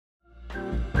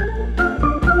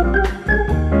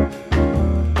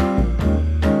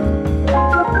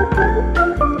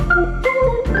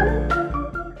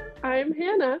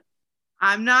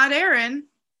I'm not Erin.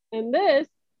 And this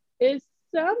is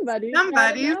Somebody's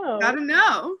Gotta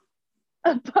know.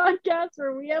 a podcast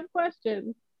where we have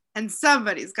questions. And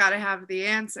somebody's gotta have the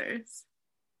answers.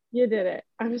 You did it.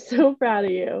 I'm so proud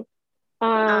of you.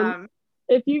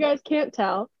 If you guys can't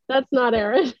tell, that's not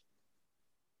Erin.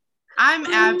 I'm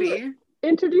Abby.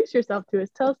 Introduce yourself to us.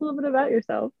 Tell us a little bit about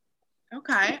yourself.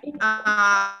 Okay.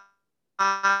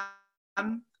 I'm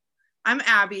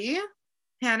Abby.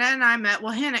 Hannah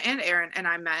and Erin and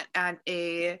I met at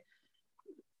a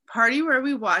party where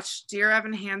we watched Dear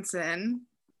Evan Hansen,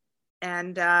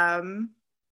 and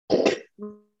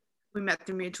we met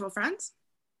through mutual friends.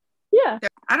 Yeah.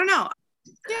 I don't know.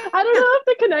 Yeah. I don't know if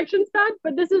the connection's bad,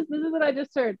 but this is what I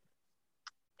just heard.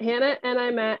 Hannah and I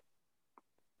met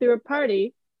through a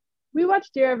party. We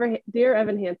watched Dear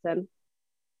Evan Hansen.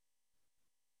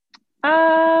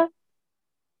 Yeah.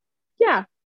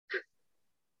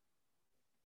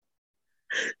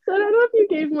 So I don't know if you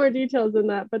gave more details than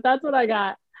that, but that's what I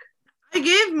got. I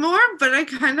gave more, but I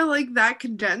kind of like that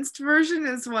condensed version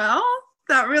as well.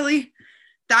 That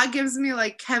gives me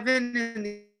like Kevin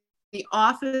in the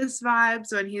Office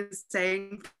vibes when he's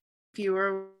saying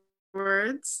fewer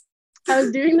words. I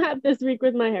was doing that this week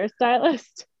with my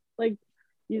hairstylist. Like,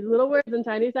 use little words in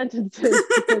tiny sentences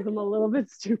because I'm a little bit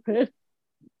stupid.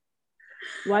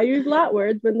 Why use lot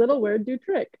words when little words do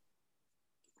trick?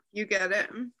 You get it.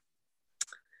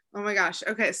 Oh my gosh.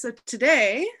 Okay, so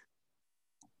today,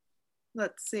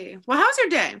 let's see. Well, how's your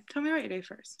day? Tell me about your day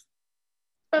first.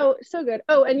 Oh, so good.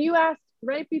 Oh, and you asked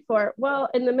right before, well,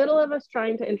 in the middle of us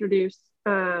trying to introduce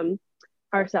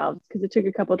ourselves, because it took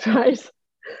a couple tries,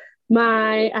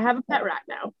 I have a pet rat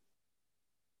now.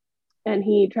 And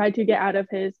he tried to get out of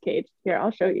his cage. Here,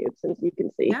 I'll show you since you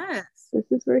can see. Yes. This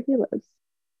is where he lives.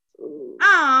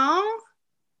 Oh.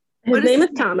 His name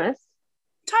is Thomas.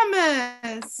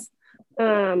 Thomas.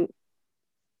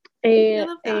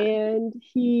 And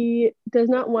he does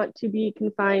not want to be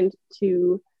confined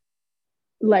to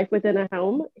life within a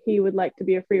home. He would like to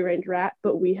be a free range rat,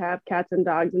 but we have cats and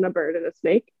dogs and a bird and a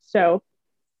snake. So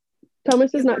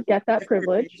Thomas does not get that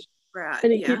privilege. Rat,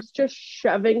 and he keeps just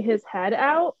shoving his head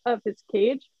out of his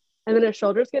cage, and then his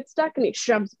shoulders get stuck and he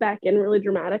shoves back in really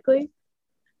dramatically.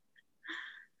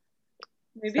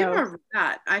 Maybe I'm a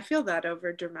rat. I feel that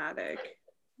over dramatic.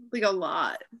 Like a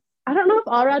lot. I don't know if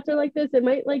all rats are like this. It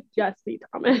might like just be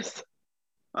Thomas.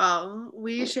 Well,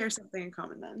 we share something in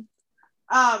common then.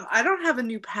 I don't have a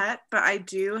new pet, but I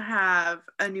do have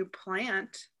a new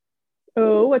plant.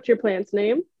 Oh, what's your plant's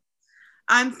name?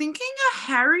 I'm thinking a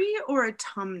Harry or a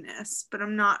Tumnus, but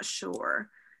I'm not sure.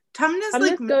 Tumnus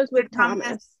like goes with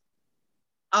Thomas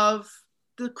of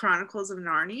the Chronicles of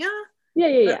Narnia.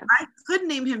 Yeah. I could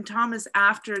name him Thomas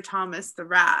after Thomas the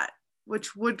rat,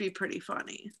 which would be pretty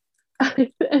funny.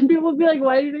 And people would be like,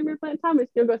 why did you name your plant Thomas?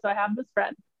 You'll go, so I have this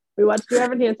friend. We watched Dear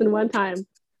Evan Hansen one time.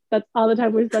 That's all the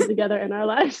time we spent together in our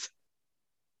lives.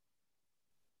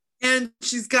 And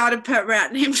she's got a pet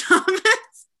rat named Thomas.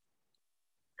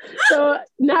 So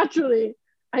naturally,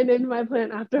 I named my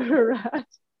plant after her rat.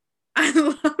 I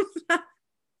love that.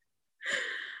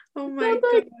 Oh my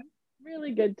god. Like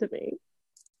really good to me.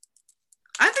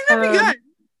 I think that'd be good.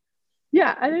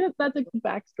 Yeah, I think that's a good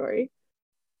backstory.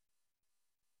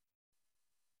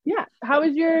 Yeah. How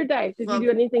was your day? Did you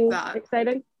do anything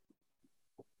exciting?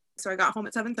 So I got home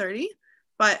at 7:30,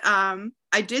 but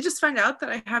I did just find out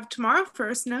that I have tomorrow for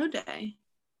a snow day.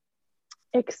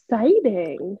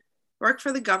 Exciting. Work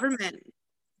for the government.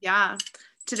 Yeah.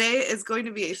 Today is going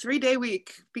to be a 3-day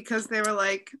week because they were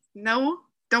like, no,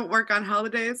 don't work on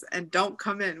holidays and don't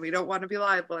come in. We don't want to be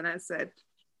liable. And I said,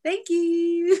 thank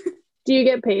you. Do you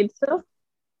get paid still?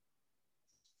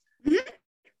 Mm-hmm.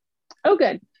 Oh,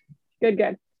 good.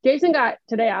 Good. Jason got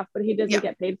today off, but he doesn't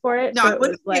get paid for it. No, so I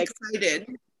wouldn't be excited.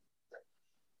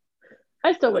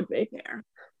 I still would be. Fair.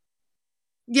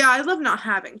 Yeah, I love not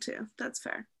having to. That's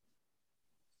fair.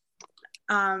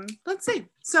 Let's see.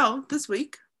 So this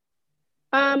week.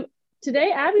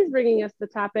 Today Abby's bringing us the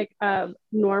topic of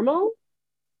normal.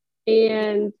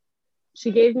 And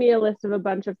she gave me a list of a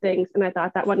bunch of things, and I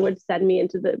thought that one would send me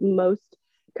into the most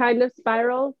kind of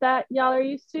spiral that y'all are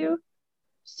used to.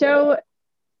 So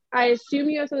I assume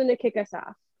you have something to kick us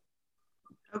off.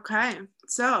 Okay,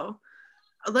 so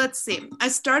let's see. I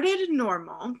started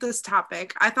normal, this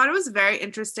topic. I thought it was very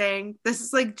interesting. This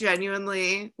is like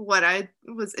genuinely what I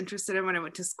was interested in when I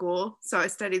went to school. So I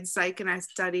studied psych and I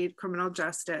studied criminal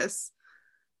justice,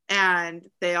 and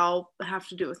they all have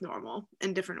to do with normal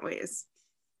in different ways.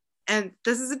 And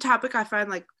this is a topic I find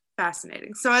like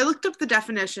fascinating. So I looked up the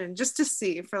definition just to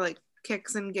see for like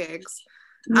kicks and gigs.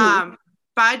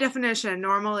 By definition,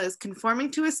 normal is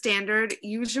conforming to a standard,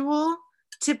 usual,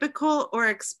 typical or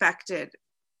expected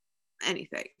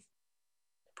anything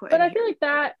put But in I here. feel like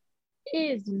that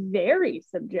is very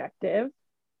subjective.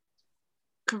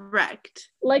 Correct.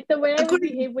 Like the way I would According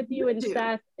to behave with you and YouTube.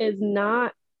 Seth is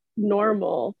not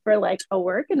normal for like a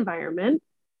work environment.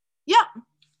 Yeah.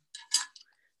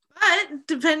 But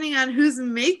depending on who's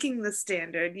making the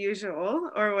standard,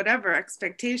 usual, or whatever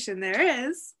expectation there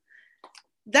is,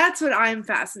 that's what I'm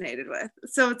fascinated with.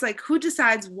 So it's like, who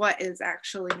decides what is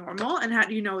actually normal, and how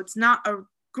do you know it's not a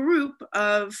group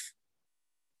of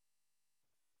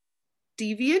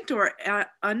deviant or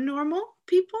unnormal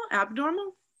people,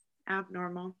 abnormal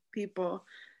people,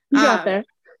 You got there.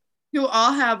 who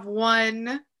all have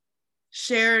one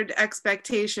shared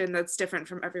expectation that's different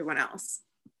from everyone else.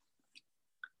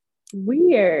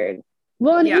 Weird.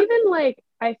 Well, and Yeah. even like,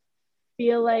 I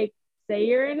feel like, say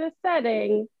you're in a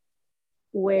setting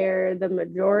where the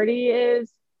majority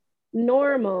is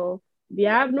normal, the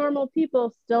abnormal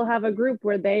people still have a group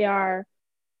where they are.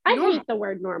 I hate the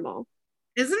word normal.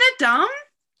 Isn't it dumb?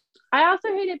 I also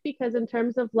hate it because in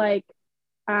terms of like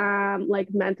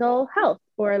mental health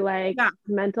or like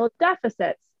mental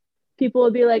deficits, people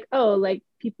will be like, oh, like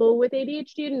people with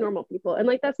ADHD and normal people. And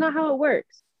like, that's not how it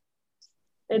works.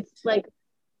 It's like,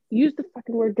 use the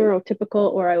fucking word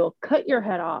neurotypical or I will cut your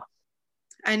head off.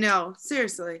 I know,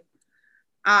 seriously.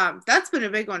 That's been a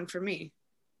big one for me.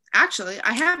 Actually,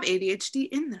 I have ADHD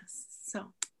in this,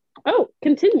 so. Oh,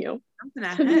 continue.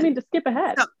 I didn't mean to skip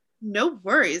ahead. So, no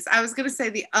worries. I was gonna say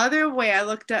the other way I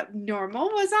looked up normal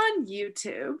was on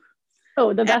YouTube.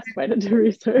 Oh, the best way to do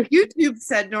research. YouTube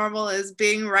said normal is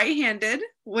being right-handed,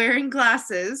 wearing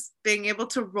glasses, being able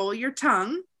to roll your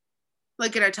tongue,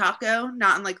 like in a taco,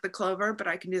 not in like the clover, but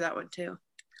I can do that one too.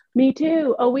 Me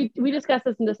too. Oh, we discussed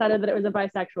this and decided that it was a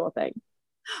bisexual thing.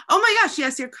 Oh my gosh,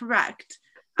 yes, you're correct.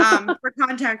 For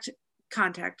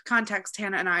context,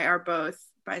 Hannah and I are both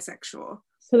bisexual.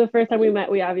 So the first time we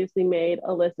met, we obviously made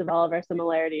a list of all of our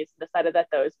similarities and decided that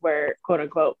those were quote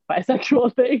unquote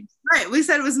bisexual things. Right. We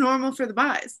said it was normal for the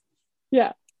bis.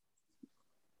 Yeah.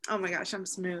 Oh my gosh, I'm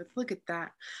smooth. Look at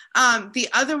that. The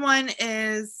other one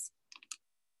is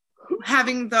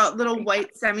having the little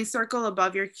white semicircle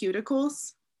above your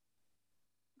cuticles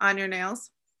on your nails.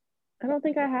 I don't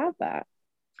think I have that.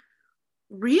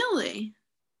 Really?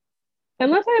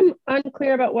 Unless I'm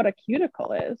unclear about what a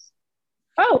cuticle is.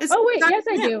 Oh, wait, yes,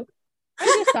 I do. I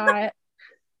just saw it.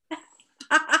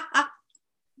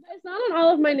 It's not on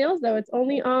all of my nails, though. It's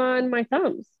only on my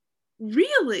thumbs.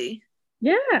 Really?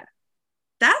 Yeah.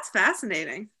 That's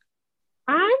fascinating.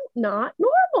 I'm not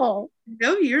normal.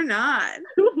 No, you're not.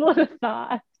 Who would have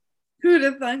thought? Who'd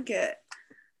have thunk it?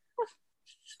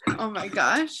 Oh my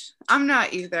gosh. I'm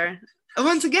not either.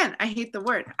 Once again, I hate the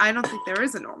word. I don't think there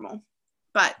is a normal.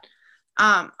 But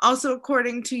also,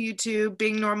 according to YouTube,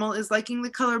 being normal is liking the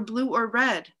color blue or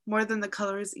red more than the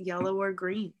colors yellow or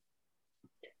green.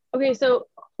 Okay, so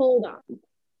hold on.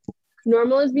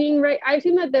 Normal is being right. I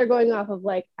assume that they're going off of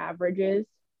like averages.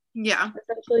 Yeah.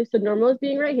 Essentially. So normal is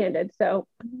being right-handed. So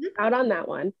out on that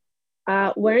one.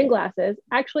 Wearing glasses.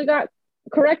 Actually got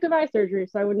corrective eye surgery,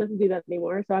 so I wouldn't have to do that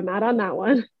anymore. So I'm out on that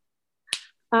one.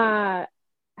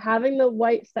 Having the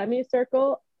white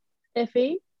semicircle,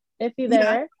 iffy there.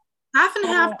 Yeah. Half and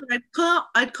half, but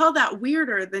I'd call that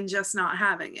weirder than just not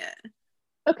having it.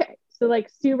 Okay, so like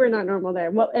super not normal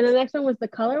there. Well, and the next one was the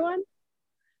color one.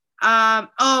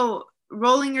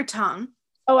 Rolling your tongue.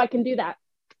 Oh, I can do that.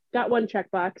 Got one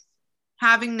checkbox.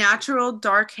 Having natural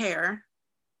dark hair.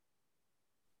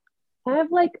 I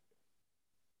have like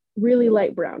really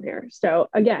light brown hair, so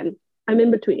again, I'm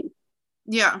in between.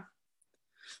 Yeah.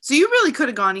 So you really could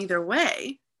have gone either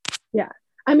way. Yeah.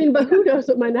 I mean, but who knows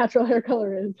what my natural hair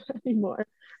color is anymore?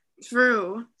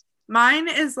 True. Mine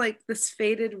is like this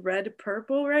faded red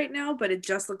purple right now, but it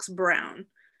just looks brown.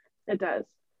 It does.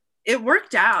 It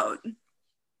worked out.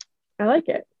 I like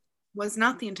it. Was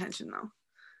not the intention though.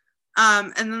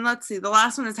 And then let's see. The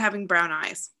last one is having brown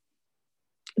eyes.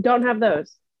 Don't have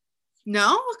those.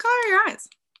 No? What color are your eyes?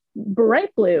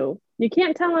 Bright blue. You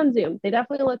can't tell on Zoom. They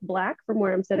definitely look black from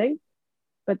where I'm sitting,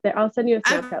 but I'll send you a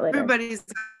Snapchat later. Everybody's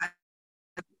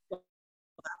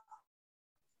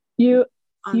You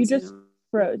just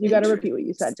froze. You got to repeat what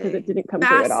you said because it didn't come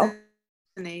through at all.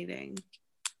 Fascinating.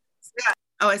 Yeah.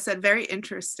 Oh, I said very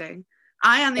interesting.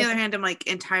 I, on the other hand, am like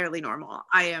entirely normal.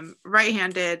 I am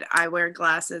right-handed. I wear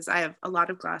glasses. I have a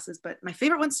lot of glasses, but my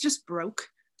favorite ones just broke,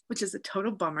 which is a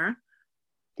total bummer.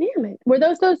 Damn it. Were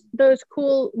those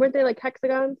cool, weren't they like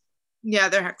hexagons? Yeah,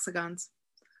 they're hexagons.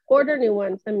 Order new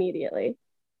ones immediately.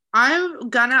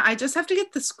 I just have to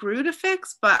get the screw to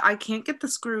fix, but I can't get the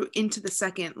screw into the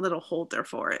second little holder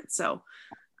for it. So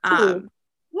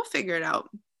we'll figure it out.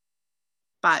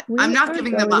 But We I'm not are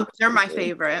giving them going up. They're my to.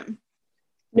 favorite.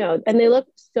 No, and they look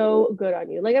so good on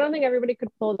you. Like, I don't think everybody could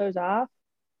pull those off,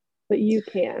 but you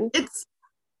can. It's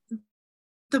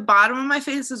the bottom of my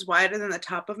face is wider than the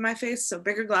top of my face, so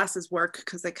bigger glasses work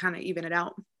because they kind of even it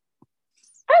out.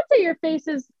 I'd say your face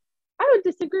is, I would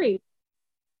disagree.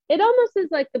 It almost is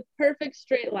like the perfect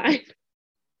straight line.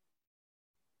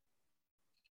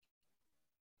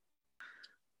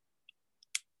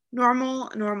 Normal.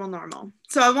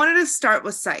 So I wanted to start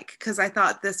with psych because I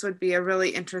thought this would be a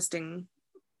really interesting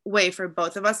way for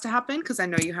both of us to hop in because I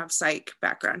know you have psych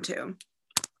background too.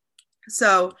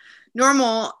 So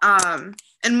normal,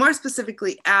 and more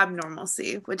specifically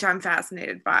abnormalcy, which I'm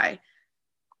fascinated by,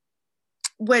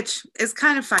 which is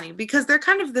kind of funny because they're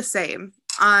kind of the same.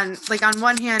 On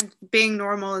one hand, being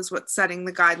normal is what's setting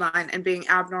the guideline and being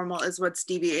abnormal is what's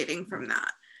deviating from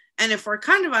that. And if we're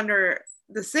kind of under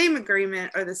the same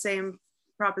agreement or the same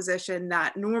proposition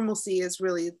that normalcy is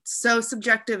really so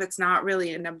subjective, it's not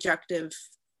really an objective.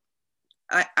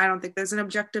 I don't think there's an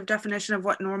objective definition of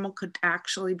what normal could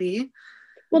actually be.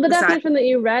 Well, the definition that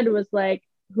you read was like,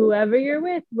 whoever you're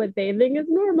with, what they think is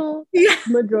normal, yeah.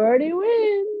 Majority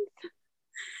wins.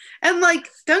 And like,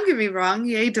 don't get me wrong,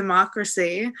 yay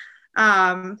democracy,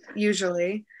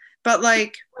 usually, but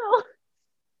like,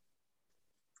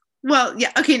 well,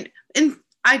 yeah, okay, in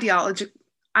ideology,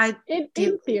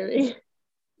 in theory,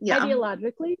 yeah,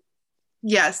 ideologically,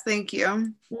 yes, thank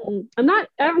you. I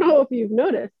don't know if you've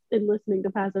noticed in listening to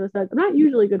past episodes, I'm not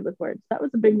usually good with words. That was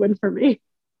a big win for me.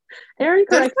 Erin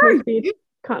corrects my speech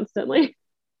constantly.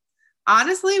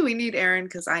 Honestly, we need Erin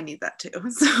because I need that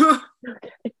too. So okay,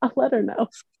 I'll let her know.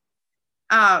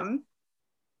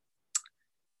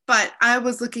 But I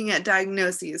was looking at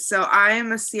diagnoses. So I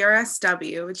am a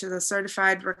CRSW, which is a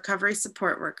certified recovery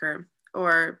support worker,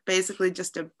 or basically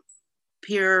just a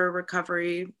peer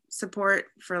recovery support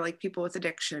for like people with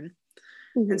addiction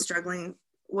and struggling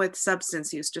with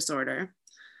substance use disorder.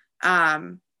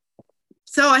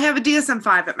 So I have a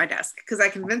DSM-5 at my desk because I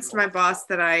convinced my boss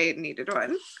that I needed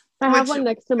one. I have one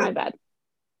next to my bed.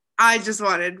 I just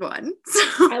wanted one.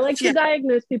 So, I like to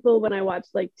diagnose people when I watch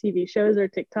like TV shows or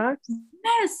TikToks.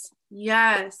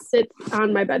 Yes. It's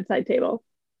on my bedside table.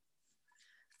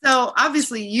 So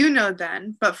obviously you know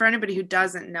then, but for anybody who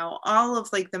doesn't know, all of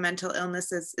like the mental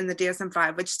illnesses in the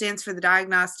DSM-5, which stands for the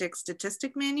Diagnostic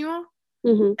Statistic Manual,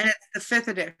 and it's the 5th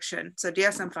edition, so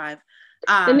DSM-5.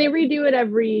 And they redo it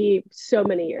every so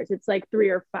many years. It's like 3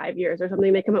 or 5 years or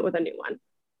something. They come up with a new one.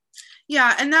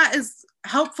 Yeah, and that is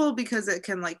helpful because it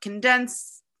can like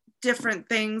condense different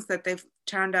things that they've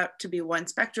turned out to be one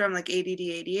spectrum, like ADD,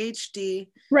 ADHD.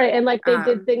 Right, and like they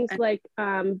did things like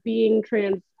being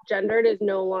transgendered is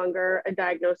no longer a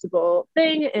diagnosable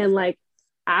thing, and like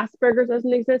Asperger's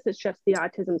doesn't exist. It's just the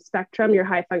autism spectrum. You're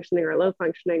high functioning or low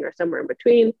functioning or somewhere in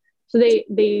between. So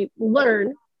they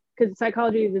learn, because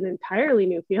psychology is an entirely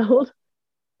new field,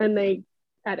 and they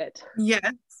edit.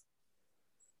 Yes.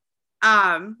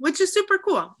 Which is super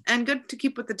cool and good to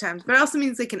keep with the times, but it also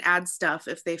means they can add stuff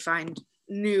if they find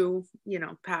new,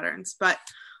 patterns. But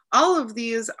all of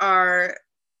these are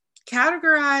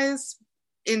categorized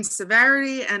in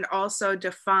severity and also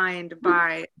defined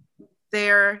by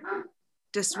their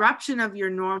disruption of your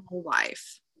normal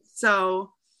life.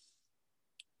 So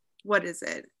what is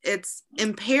it? It's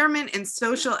impairment in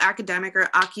social, academic, or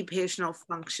occupational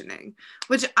functioning,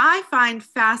 which I find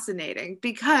fascinating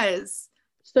because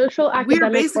social,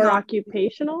 academic, or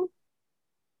occupational?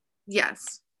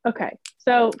 Yes. Okay.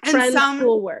 So friends,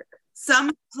 school, work.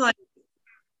 Some like,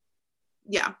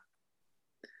 yeah.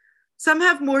 Some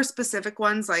have more specific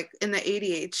ones, like in the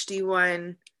ADHD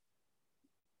one,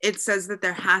 it says that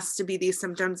there has to be these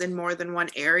symptoms in more than one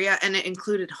area, and it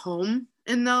included home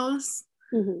in those.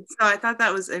 So I thought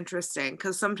that was interesting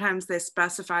because sometimes they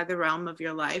specify the realm of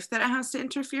your life that it has to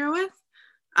interfere with.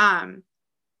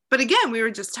 But again, we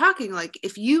were just talking, like,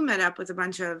 if you met up with a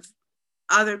bunch of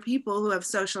other people who have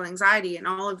social anxiety and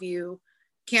all of you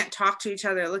can't talk to each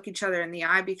other, look each other in the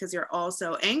eye because you're all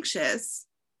so anxious,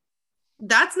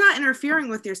 that's not interfering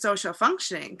with your social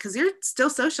functioning because you're still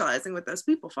socializing with those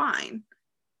people fine.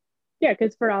 Yeah,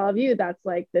 because for all of you, that's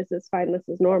like, this is fine, this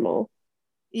is normal.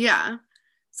 Yeah.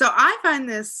 So I find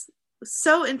this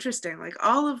so interesting. Like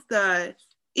all of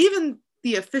even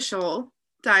the official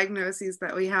diagnoses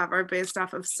that we have are based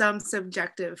off of some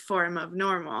subjective form of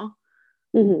normal.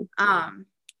 So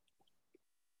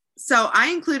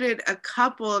I included a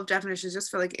couple of definitions just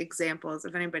for like examples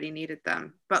if anybody needed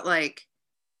them. But like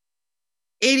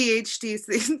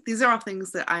ADHD, these are all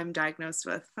things that I'm diagnosed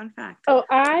with. Fun fact. Oh,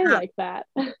 I like that.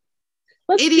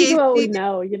 Let's see what we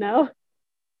know,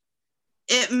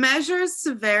 It measures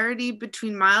severity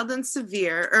between mild and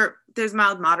severe, or there's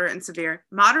mild, moderate, and severe.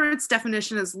 Moderate's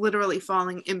definition is literally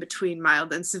falling in between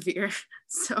mild and severe.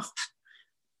 So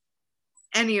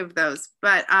any of those.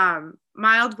 But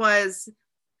mild was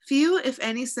few, if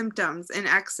any, symptoms in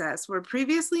excess were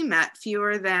previously met,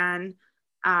 fewer than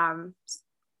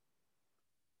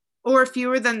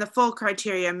the full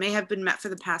criteria may have been met for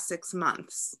the past 6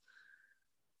 months.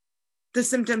 The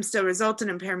symptoms still result in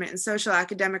impairment in social,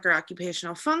 academic, or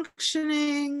occupational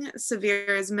functioning.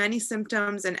 Severe is many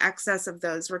symptoms in excess of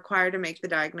those required to make the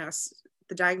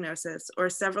diagnosis, or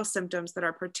several symptoms that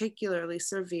are particularly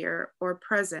severe or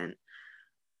present,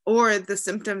 or the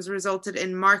symptoms resulted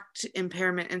in marked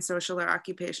impairment in social or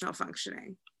occupational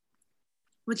functioning,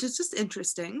 which is just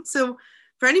interesting. So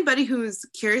for anybody who's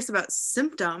curious about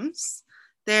symptoms,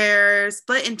 they're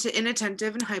split into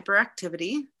inattentive and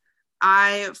hyperactivity.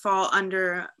 I fall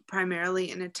under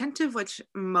primarily inattentive, which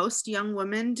most young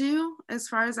women do, as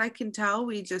far as I can tell.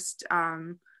 We just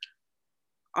are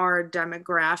a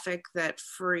demographic that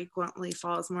frequently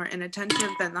falls more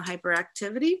inattentive than the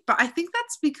hyperactivity. But I think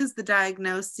that's because the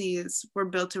diagnoses were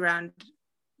built around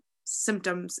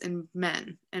symptoms in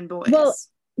men and boys. Well,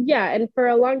 yeah, and for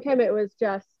a long time it was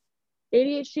just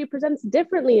ADHD presents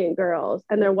differently in girls,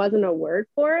 and there wasn't a word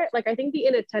for it. Like, I think the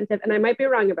inattentive, and I might be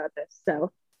wrong about this,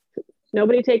 so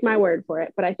nobody take my word for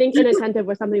it, but I think inattentive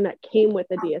was something that came with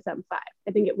the DSM-5.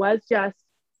 I think it was just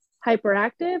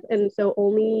hyperactive, and so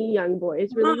only young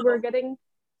boys really were getting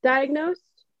diagnosed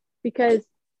because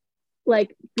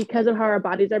of how our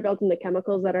bodies are built and the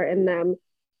chemicals that are in them.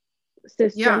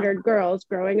 Cisgendered girls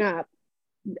growing up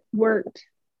weren't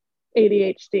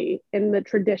ADHD in the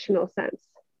traditional sense.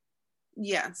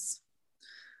 Yes.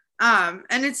 And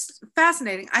it's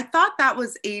fascinating. I thought that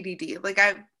was ADD. Like,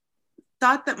 I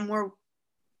thought that more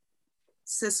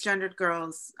cisgendered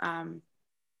girls,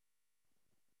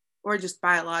 or just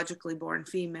biologically born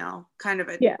female, kind of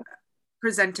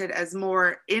presented as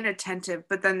more inattentive,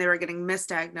 but then they were getting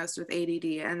misdiagnosed with ADD,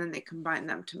 and then they combined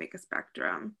them to make a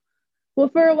spectrum. Well,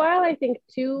 for a while, I think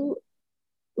too,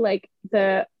 like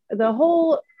the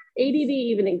whole ADD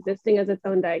even existing as its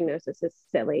own diagnosis is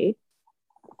silly.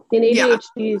 And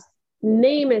ADHD's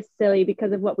name is silly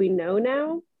because of what we know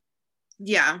now.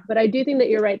 Yeah. But I do think that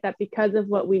you're right, that because of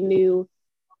what we knew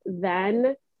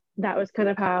then, that was kind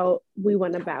of how we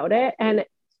went about it. And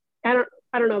I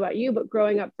don't know about you, but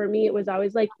growing up for me, it was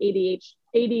always like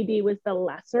ADD was the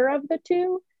lesser of the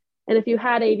two. And if you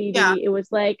had ADD, it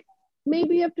was like,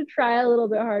 maybe you have to try a little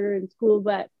bit harder in school,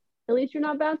 but at least you're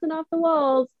not bouncing off the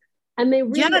walls. And they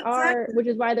really are, which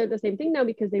is why they're the same thing now,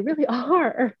 because they really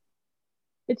are.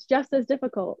 It's just as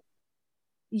difficult.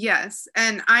 Yes.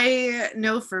 And I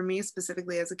know for me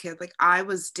specifically as a kid, like, I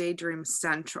was daydream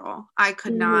central. I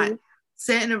could not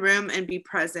sit in a room and be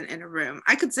present in a room.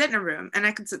 I could sit in a room and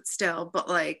I could sit still, but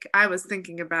like, I was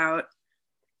thinking about,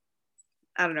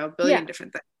 I don't know, a billion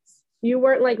different things. You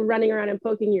weren't like running around and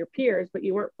poking your peers, but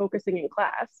you weren't focusing in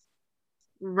class.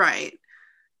 Right.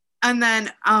 And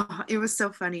then, it was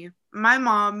so funny. My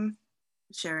mom,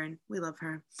 Sharon, we love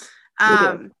her.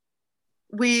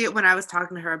 When I was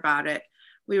talking to her about it,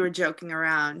 we were joking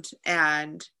around,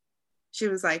 and she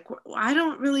was like, well, I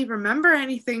don't really remember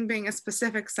anything being a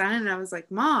specific sign. And I was like,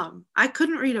 Mom, I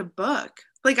couldn't read a book.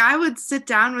 Like, I would sit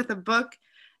down with a book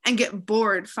and get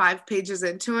bored 5 pages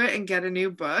into it and get a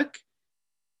new book.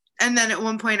 And then at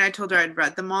one point I told her I'd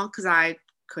read them all because I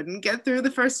couldn't get through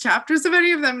the first chapters of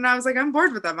any of them. And I was like, I'm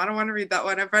bored with them. I don't want to read that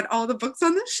one. I've read all the books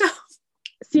on the shelf.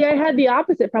 See, I had the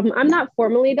opposite problem. I'm not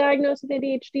formally diagnosed with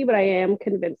ADHD, but I am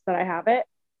convinced that I have it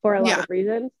for a lot of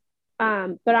reasons.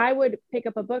 But I would pick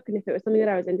up a book, and if it was something that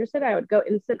I was interested in, I would go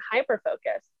instant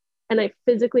hyper-focus. And I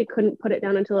physically couldn't put it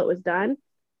down until it was done.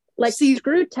 Like,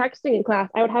 screw texting in class.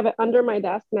 I would have it under my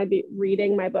desk, and I'd be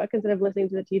reading my book instead of listening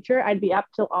to the teacher. I'd be up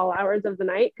till all hours of the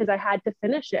night because I had to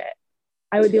finish it.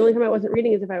 The only time I wasn't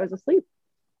reading is if I was asleep.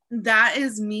 That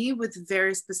is me with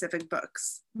very specific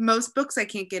books. Most books I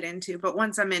can't get into, but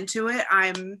once I'm into it,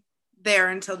 I'm there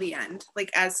until the end,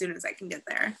 like as soon as I can get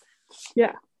there.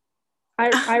 Yeah.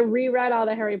 I reread all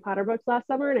the Harry Potter books last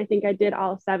summer, and I think I did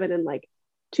all 7 in like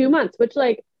 2 months, which,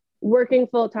 like, working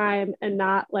full time and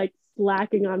not like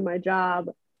slacking on my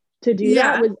job to do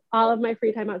that was all of my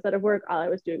free time outside of work. All I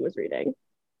was doing was reading.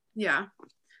 Yeah.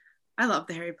 I love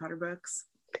the Harry Potter books.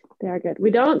 They are good.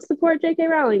 We don't support J.K.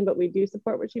 Rowling, but we do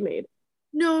support what she made.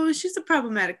 No, she's a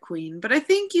problematic queen, but I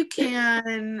think you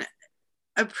can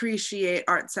appreciate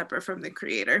art separate from the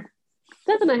creator.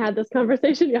 Steph and I had this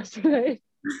conversation yesterday.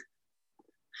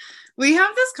 We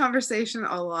have this conversation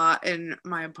a lot in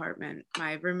my apartment.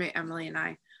 My roommate Emily and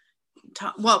I,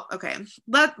 well, okay.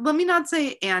 Let me not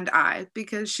say and I,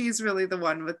 because she's really the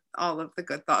one with all of the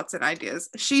good thoughts and ideas.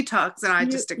 She talks and I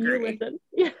just agree. You listen.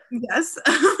 Yeah. Yes.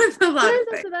 With a lot of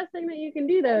That's things. the best thing that you can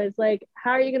do though, is like,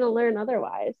 how are you going to learn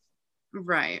otherwise?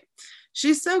 Right.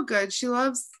 She's so good. She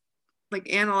loves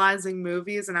like analyzing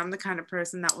movies, and I'm the kind of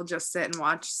person that will just sit and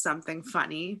watch something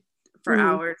funny for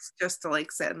hours just to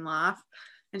like sit and laugh.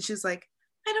 And she's like,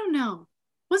 I don't know.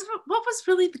 What was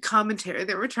really the commentary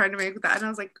that we're trying to make with that? And I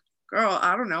was like, girl,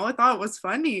 I don't know. I thought it was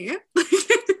funny.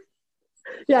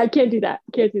 Yeah, I can't do that.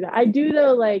 I do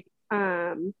though, like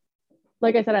I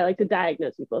said, I like to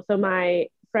diagnose people. So my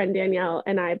friend Danielle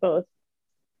and I both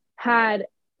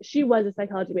she was a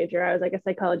psychology major. I was like a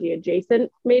psychology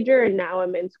adjacent major, and now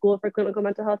I'm in school for clinical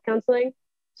mental health counseling.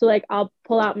 So like I'll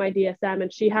pull out my DSM,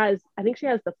 and I think she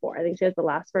has the 4. I think she has the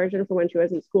last version from when she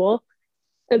was in school.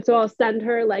 And so I'll send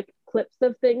her like clips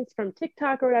of things from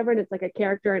TikTok or whatever, and it's like a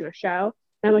character in a show.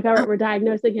 And I'm like, all right, we're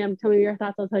diagnosing him. Tell me your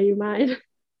thoughts. I'll tell you mine.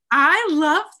 I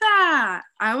love that.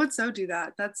 I would so do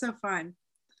that. That's so fun.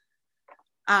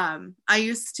 I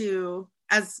used to,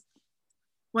 as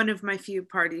one of my few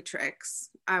party tricks,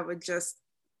 I would just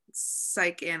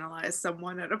psychanalyze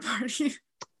someone at a party.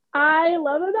 I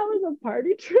love that was a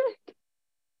party trick.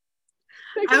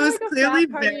 I was like clearly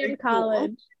party very in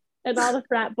college, cool. And all the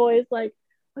frat boys like,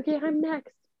 okay, I'm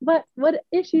next. What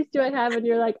issues do I have? And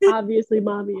you're like, obviously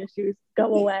mommy issues.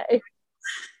 Go away.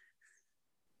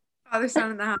 Father,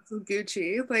 son in the house with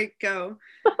Gucci. Like, go.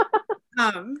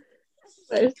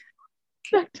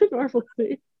 Back to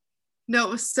normalcy. No,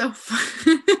 it was so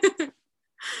fun.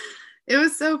 It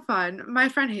was so fun. My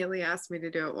friend Haley asked me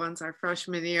to do it once our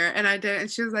freshman year, and I did it,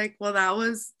 and she was like, well, that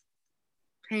was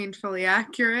painfully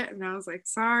accurate. And I was like,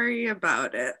 sorry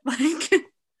about it. Like,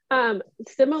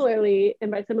 similarly,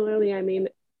 and by similarly I mean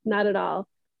not at all,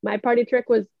 my party trick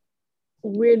was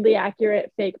weirdly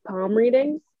accurate fake palm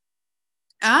readings.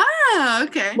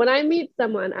 Okay. When I meet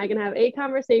someone, I can have a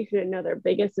conversation and know their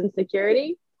biggest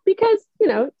insecurity because,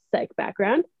 psych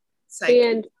background. Psych.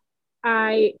 And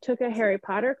I took a Harry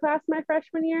Potter class my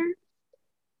freshman year,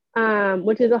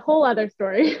 which is a whole other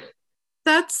story.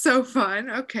 That's so fun.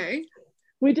 Okay.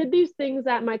 We did these things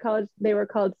at my college. They were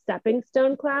called stepping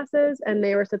stone classes, and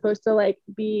they were supposed to like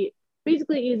be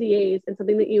basically easy A's and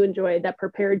something that you enjoyed that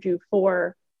prepared you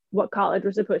for what college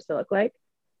was supposed to look like.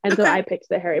 And so I picked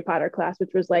the Harry Potter class,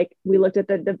 which was like, we looked at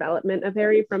the development of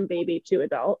Harry from baby to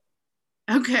adult.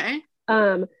 Okay.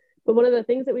 But one of the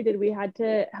things that we did, we had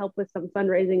to help with some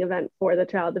fundraising event for the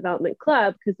Child Development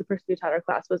Club because the person who taught our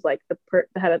class was like the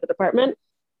head of the department.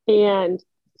 And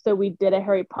so we did a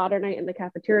Harry Potter night in the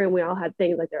cafeteria, and we all had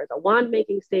things like there was a wand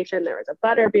making station, there was a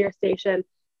butter beer station,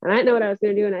 and I didn't know what I was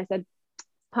going to do. And I said,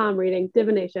 palm reading,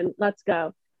 divination, let's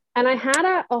go. And I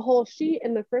had a whole sheet,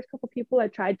 and the first couple people I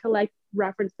tried to like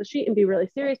reference the sheet and be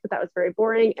really serious, but that was very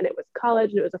boring. And it was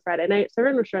college and it was a Friday night. So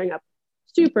everyone was showing up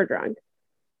super drunk.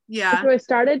 Yeah. So I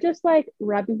started just like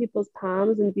rubbing people's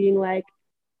palms and being like,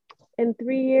 in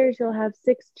 3 years, you'll have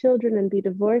 6 children and be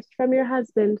divorced from your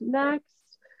husband. Next.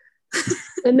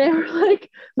 And they were like,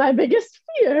 my biggest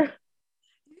fear.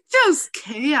 Just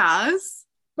chaos.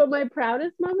 But my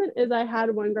proudest moment is I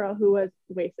had one girl who was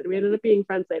wasted. We ended up being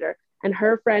friends later. And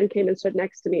her friend came and stood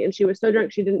next to me. And she was so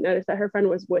drunk, she didn't notice that her friend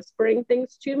was whispering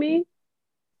things to me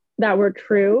that were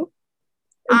true.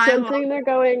 And so I'm sitting there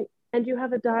going, and you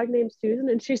have a dog named Susan?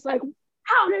 And she's like,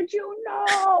 how did you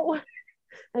know?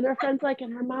 And her friend's like,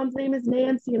 and her mom's name is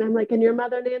Nancy. And I'm like, and your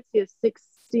mother, Nancy, is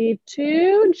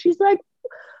 62? And she's like,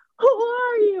 who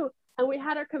are you? And we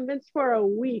had her convinced for a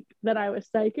week that I was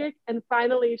psychic. And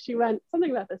finally she went,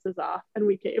 something about this is off. And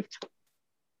we caved.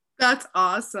 That's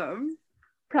awesome.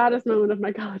 Proudest moment of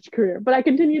my college career. But I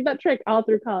continued that trick all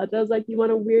through college. I was like, you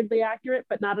want a weirdly accurate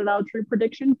but not at all true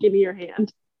prediction? Give me your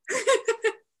hand.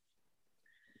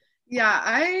 Yeah,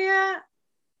 I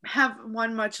have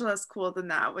one much less cool than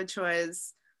that, which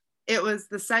was, it was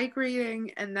the psych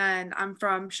reading, and then I'm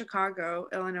from Chicago,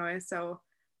 Illinois, so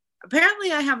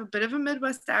apparently I have a bit of a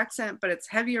Midwest accent, but it's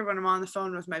heavier when I'm on the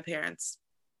phone with my parents,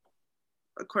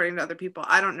 according to other people.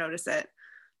 I don't notice it.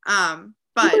 But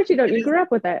of course you don't. You grew up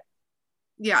with it.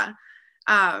 Yeah.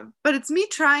 But it's me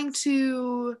trying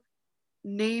to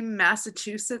name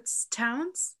Massachusetts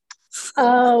towns.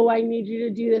 Oh, I need you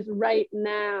to do this right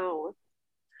now.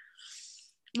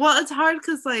 Well, it's hard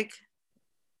because, like,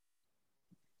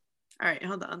 all right,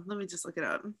 hold on. Let me just look it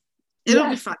up. It'll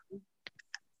be fun.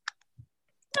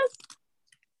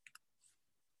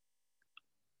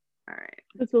 All right.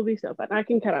 This will be so fun. I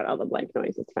can cut out all the blank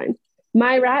noise. It's fine.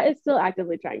 My rat is still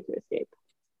actively trying to escape.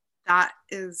 That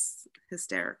is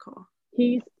hysterical.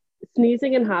 He's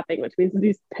sneezing and hopping, which means that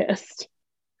he's pissed.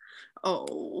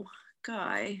 Oh,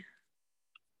 guy.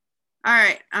 All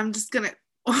right, I'm just gonna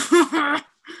go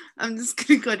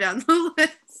down the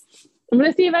list. I'm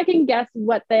gonna see if I can guess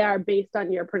what they are based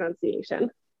on your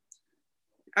pronunciation.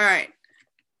 All right,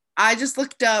 I just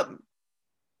looked up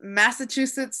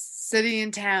Massachusetts city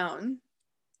and town.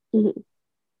 Mm-hmm.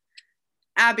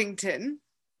 Abington,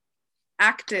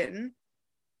 Acton.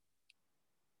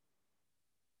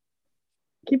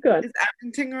 Keep going. Is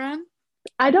Abington wrong?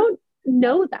 I don't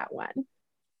know that one.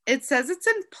 It says it's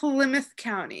in Plymouth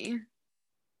County.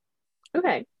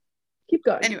 Okay, keep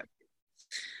going. Anyway,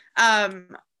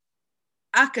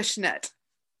 Acushnet.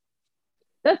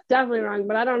 That's definitely wrong,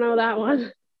 but I don't know that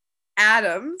one.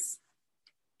 Adams.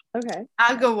 Okay.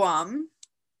 Agawam.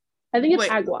 I think it's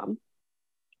Agawam.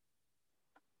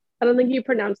 I don't think you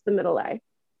pronounced the middle A.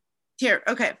 Here,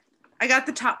 okay. I got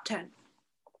the top 10.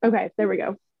 Okay, there we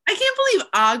go. I can't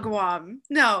believe Agawam.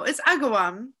 No, it's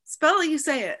Agawam. Spell it like you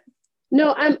say it.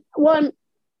 No,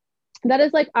 that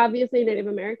is like obviously a Native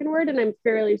American word, and I'm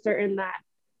fairly certain that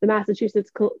the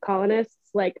Massachusetts colonists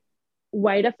like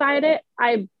whiteified it.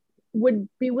 I would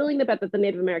be willing to bet that the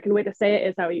Native American way to say it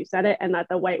is how you said it, and that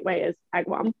the white way is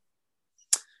Agawam.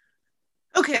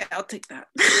 Okay, I'll take that.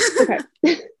 Okay.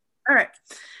 All right.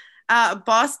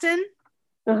 Boston.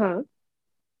 Uh-huh.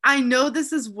 I know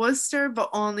this is Worcester, but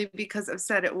only because I've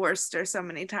said it Worcester so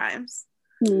many times.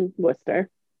 Worcester.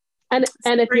 And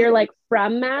if you're like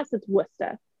from Mass, it's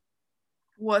Worcester.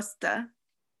 Worcester.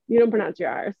 You don't pronounce your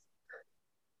R's.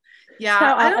 Yeah.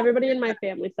 How everybody in my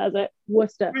family says it.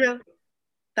 Worcester. Really?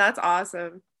 That's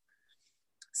awesome.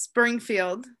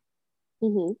 Springfield.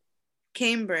 Mm-hmm.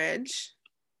 Cambridge.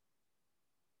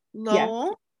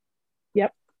 Lowell. Yeah.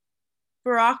 Yep.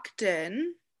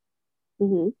 Brockton.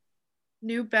 Mm-hmm.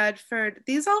 New Bedford.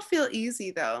 These all feel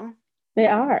easy though. They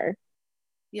are.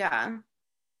 Yeah.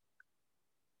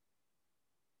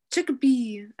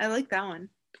 Chicopee. I like that one.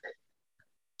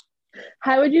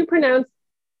 How would you pronounce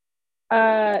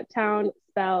a town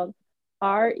spelled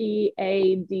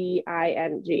Reading?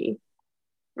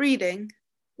 Reading.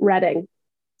 Reading.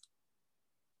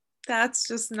 That's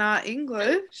just not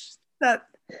English.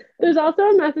 There's also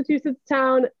a Massachusetts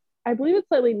town, I believe it's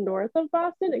slightly north of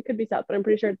Boston. It could be south, but I'm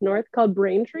pretty sure it's north, called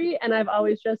Braintree, and I've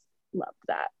always just loved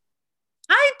that.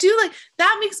 I do like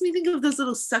that. Makes me think of those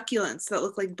little succulents that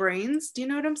look like brains. Do you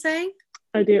know what I'm saying?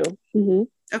 I do. Mm-hmm.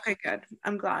 Okay, good.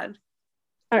 I'm glad.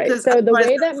 All right. So the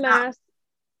way that Mass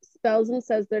spells and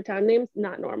says their town names,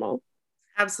 not normal.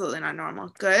 Absolutely not normal.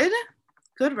 Good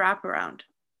wraparound.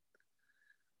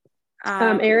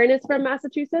 Erin is from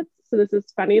Massachusetts, so this is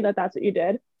funny that that's what you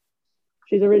did.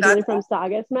 She's originally from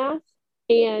Saugus, Mass,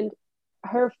 and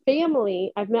her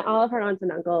family. I've met all of her aunts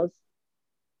and uncles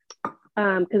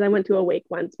because I went to a wake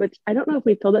once, which I don't know if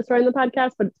we've told this story in the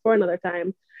podcast, but it's for another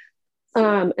time.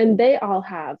 And they all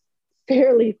have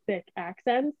fairly thick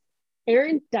accents.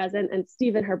 Erin doesn't, and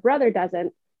Stephen, her brother,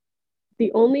 doesn't.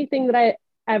 The only thing that I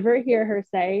ever hear her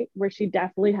say, where she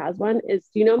definitely has one, is,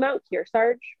 do you know Mount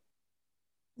Kearsarge?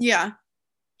 Yeah.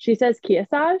 She says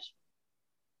Kearsarge.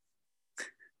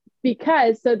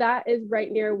 Because, so that is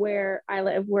right near where I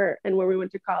live, where we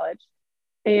went to college.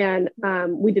 And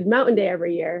we did Mountain Day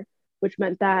every year, which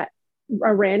meant that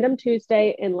a random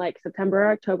Tuesday in like September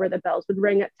or October, the bells would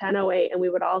ring at 10:08 and we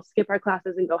would all skip our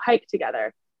classes and go hike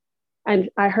together. And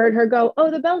I heard her go, oh,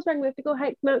 the bells rang, we have to go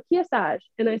hike Mount Kearsarge.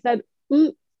 And I said,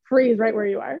 freeze right where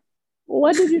you are.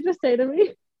 What did you just say to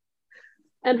me?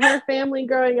 And her family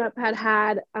growing up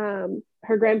had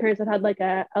her grandparents had like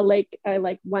a lake,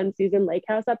 like one season lake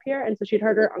house up here. And so she'd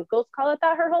heard her uncles call it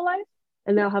that her whole life.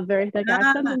 And they'll have very thick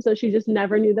accents. And so she just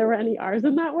never knew there were any R's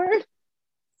in that word.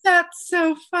 That's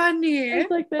so funny. It's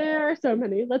like, there are so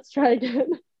many. Let's try again.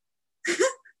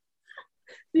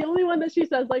 The only one that she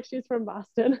says like she's from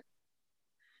Boston.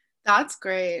 That's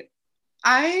great.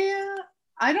 I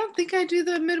don't think I do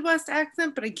the Midwest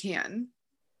accent, but I can.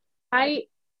 I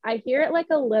hear it like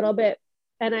a little bit,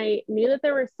 and I knew that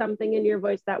there was something in your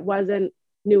voice that wasn't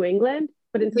New England,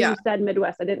 but until you said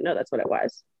Midwest, I didn't know that's what it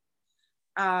was.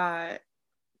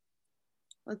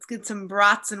 Let's get some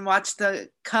brats and watch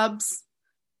the Cubs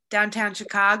downtown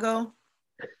Chicago.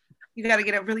 You got to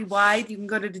get it really wide. You can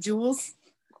go to the Jewels,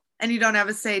 and you don't have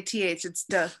to say TH. It's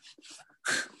duh.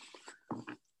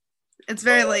 It's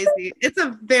very lazy. It's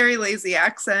a very lazy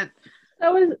accent.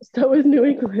 So is New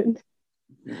England.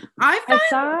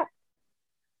 Oh,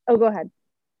 go ahead.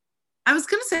 I was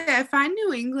gonna say I find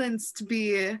New England's to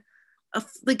be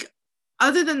like,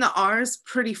 other than the R's,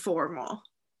 pretty formal.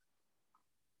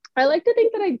 I like to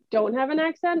think that I don't have an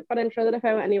accent, but I'm sure that if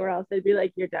I went anywhere else, they'd be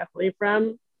like, you're definitely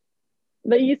from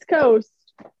the East Coast.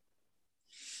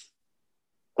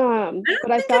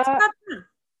 But I thought,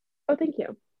 Oh, thank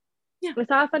you. Yeah. I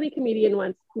saw a funny comedian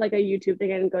once, like a YouTube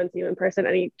thing. I didn't go and see him in person,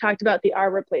 and he talked about the R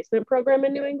replacement program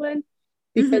in New England,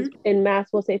 because in Mass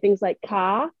we'll say things like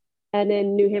 "ka," and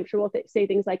in New Hampshire we'll say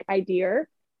things like "I dear."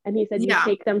 And he said you Yeah.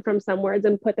 take them from some words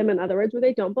and put them in other words where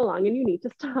they don't belong, and you need to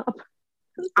stop.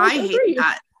 I hate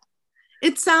that.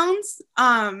 It sounds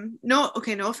no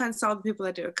offense to all the people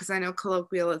that do it, because I know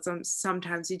colloquialism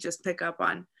sometimes you just pick up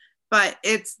on, but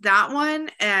it's that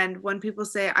one, and when people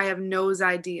say I have nose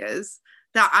ideas,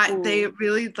 that they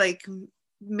really like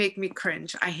make me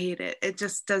cringe. I hate it. It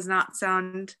just does not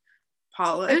sound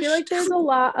polished. I feel like there's a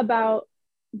lot about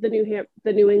the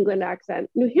New England accent,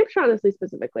 New Hampshire honestly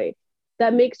specifically,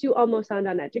 that makes you almost sound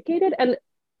uneducated. And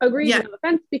agree, no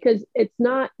offense, because it's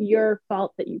not your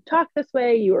fault that you talk this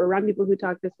way. You are around people who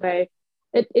talk this way.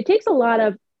 It takes a lot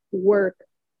of work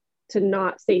to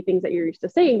not say things that you're used to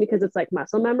saying, because it's like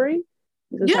muscle memory.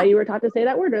 This is how you were taught to say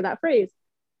that word or that phrase.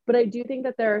 But I do think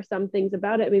that there are some things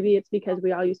about it. Maybe it's because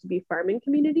we all used to be farming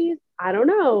communities. I don't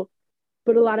know.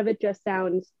 But a lot of it just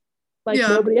sounds like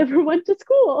nobody ever went to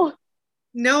school.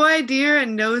 No idea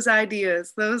and nose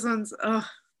ideas. Those ones, oh.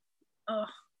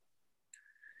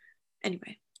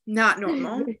 Anyway, not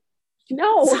normal.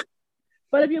 No.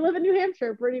 But if you live in New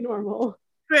Hampshire, pretty normal.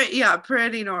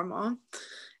 Pretty normal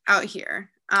out here.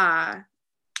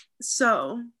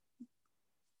 So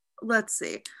let's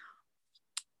see.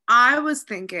 I was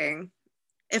thinking,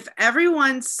 if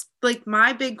everyone's like,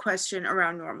 my big question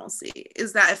around normalcy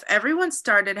is that if everyone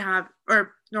started to have,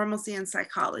 or normalcy in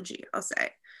psychology, I'll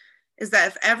say, is that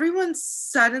if everyone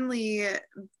suddenly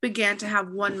began to have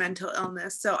one mental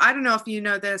illness. So I don't know if you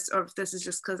know this, or if this is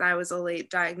just because I was a late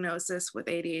diagnosis with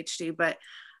ADHD, but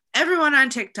everyone on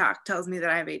TikTok tells me that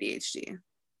I have ADHD.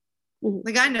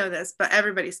 Like, I know this, but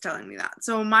everybody's telling me that.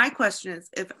 So my question is,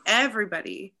 if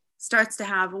everybody starts to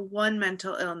have one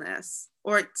mental illness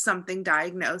or something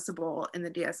diagnosable in the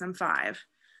DSM-5,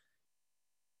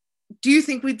 do you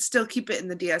think we'd still keep it in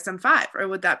the DSM-5, or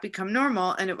would that become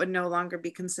normal and it would no longer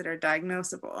be considered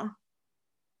diagnosable?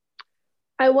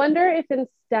 I wonder if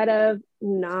instead of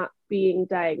not being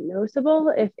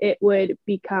diagnosable, if it would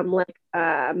become like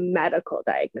a medical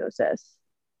diagnosis.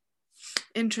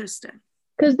 Interesting.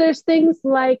 Because there's things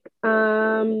like,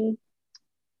 I'm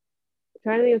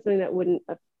trying to think of something that wouldn't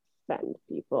offend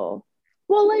people.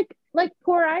 Well, like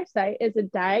poor eyesight is a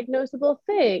diagnosable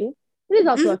thing. It is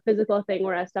also a physical thing,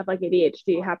 whereas stuff like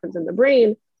ADHD happens in the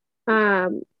brain.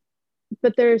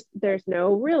 But there's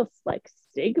no real like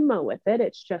stigma with it.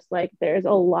 It's just like there's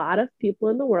a lot of people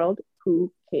in the world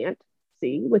who can't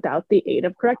see without the aid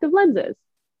of corrective lenses.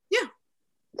 Yeah.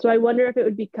 So I wonder if it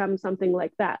would become something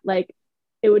like that. Like,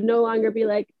 it would no longer be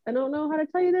like, I don't know how to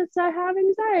tell you this, I have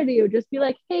anxiety. It would just be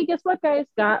like, hey, guess what, guys?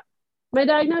 Got my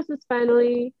diagnosis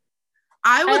finally.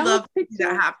 I would love to see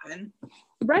that happen.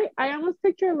 Right. I almost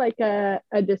picture like a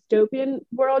dystopian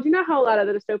world. You know how a lot of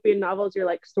the dystopian novels, you're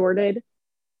like sorted?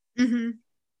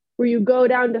 Where you go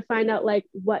down to find out like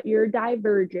what your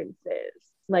divergence is.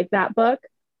 Like that book.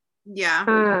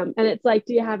 Yeah. And it's like,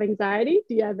 do you have anxiety?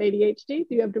 Do you have ADHD?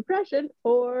 Do you have depression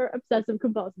or obsessive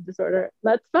compulsive disorder?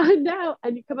 Let's find out.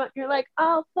 And you come out and you're like,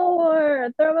 all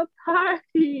four, throw a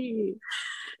party.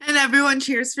 And everyone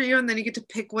cheers for you, and then you get to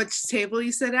pick which table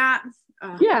you sit at.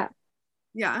 Yeah.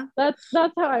 Yeah. That's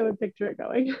how I would picture it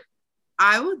going.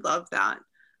 I would love that.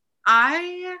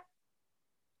 I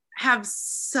have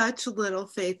such little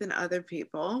faith in other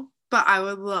people, but I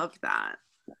would love that.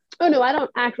 Oh no, I don't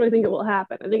actually think it will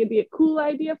happen. I think it'd be a cool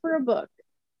idea for a book.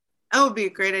 That would be a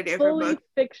great idea for a book. Fully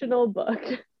fictional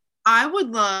book. I would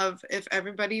love if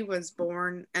everybody was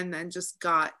born and then just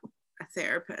got a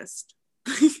therapist.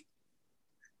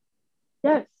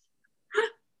 Yes.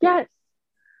 Yes.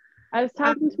 I was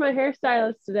talking to my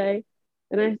hairstylist today,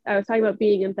 and I was talking about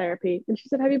being in therapy, and she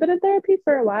said, have you been in therapy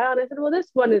for a while? And I said, well, this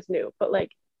one is new, but like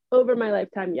over my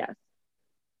lifetime, yes.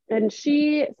 And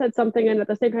she said something, and at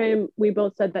the same time, we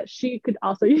both said that she could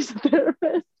also use a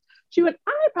therapist. She went,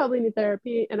 I probably need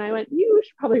therapy. And I went, you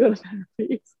should probably go to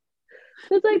therapy.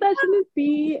 It's like, that shouldn't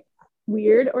be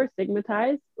weird or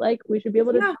stigmatized. Like, we should be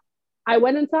able to. Yeah. I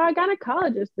went and saw a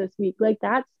gynecologist this week. Like,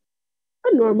 that's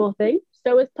a normal thing.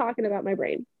 So is talking about my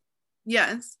brain.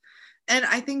 Yes. And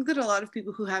I think that a lot of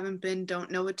people who haven't been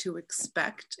don't know what to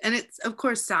expect. And it's, of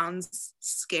course, sounds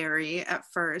scary at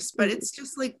first, but it's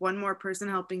just like one more person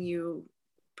helping you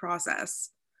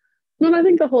process. Well, I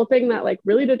think the whole thing that like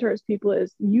really deters people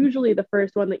is usually the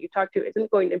first one that you talk to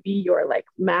isn't going to be your like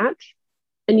match.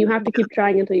 And you have to keep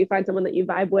trying until you find someone that you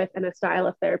vibe with and a style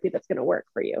of therapy that's going to work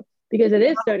for you. Because it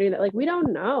is so new that like we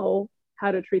don't know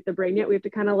how to treat the brain yet. We have to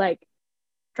kind of like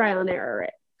trial and error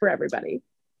it for everybody.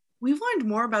 We've learned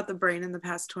more about the brain in the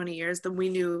past 20 years than we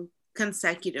knew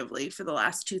consecutively for the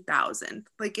last 2000.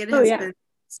 Like it Oh has yeah. been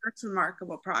such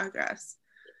remarkable progress.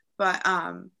 But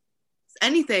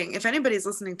anything, if anybody's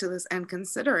listening to this and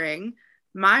considering,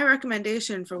 my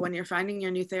recommendation for when you're finding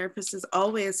your new therapist is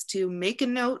always to make a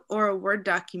note or a Word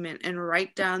document and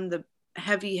write down the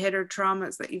heavy hitter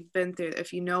traumas that you've been through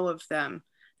if you know of them.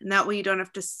 And that way you don't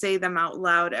have to say them out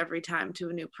loud every time to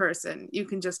a new person. You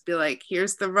can just be like,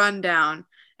 here's the rundown.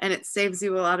 And it saves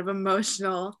you a lot of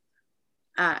emotional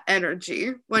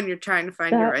energy when you're trying to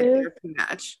find your That right is therapy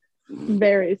match.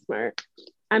 very smart.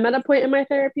 I'm at a point in my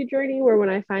therapy journey where when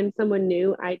I find someone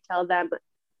new, I tell them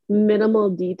minimal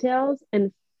details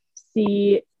and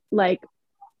see like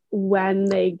when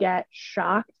they get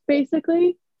shocked,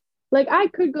 basically. Like I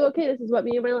could go, okay, this is what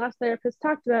me and my last therapist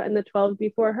talked about in the 12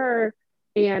 before her.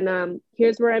 And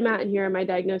here's where I'm at, and here are my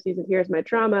diagnoses, and here's my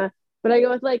trauma. But I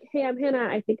go with like, hey, I'm Hannah.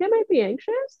 I think I might be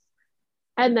anxious.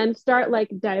 And then start like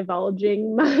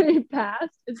divulging my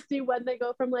past and see when they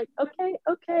go from like, okay,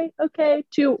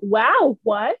 to wow,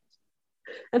 what?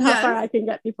 And how far Yes. I can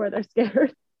get before they're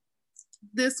scared.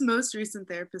 This most recent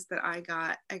therapist that I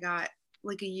got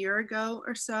like a year ago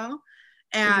or so.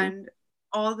 And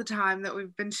all the time that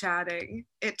we've been chatting,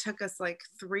 it took us like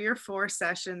 3 or 4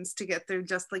 sessions to get through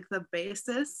just like the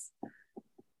basis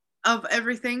of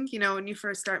everything, you know, when you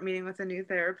first start meeting with a new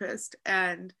therapist.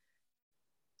 And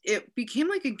it became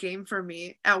like a game for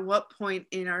me at what point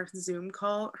in our Zoom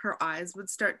call her eyes would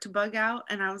start to bug out.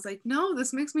 And I was like, no,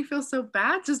 this makes me feel so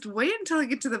bad. Just wait until I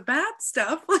get to the bad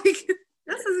stuff. Like,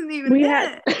 this isn't even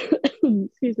it.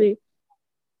 Excuse me.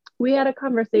 We had a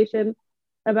conversation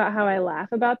about how I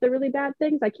laugh about the really bad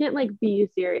things. I can't like be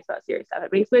serious about serious stuff.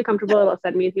 It makes me uncomfortable. It'll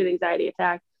send me to an anxiety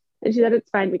attack. And she said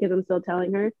it's fine because I'm still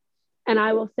telling her. And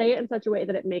I will say it in such a way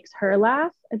that it makes her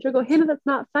laugh. And she'll go, Hannah, that's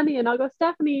not funny. And I'll go,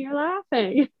 Stephanie, you're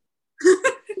laughing.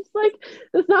 It's like,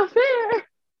 that's not fair.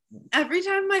 Every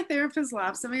time my therapist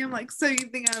laughs at me, I'm like, so you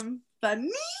think I'm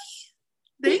funny?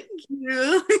 Thank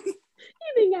you.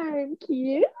 You think I'm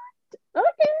cute?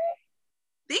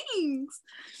 Okay. Thanks.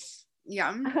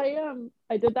 Yeah.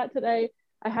 I did that today.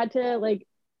 I had to like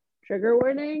trigger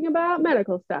warning about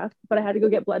medical stuff, but I had to go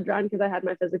get blood drawn because I had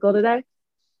my physical today.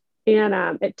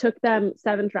 And it took them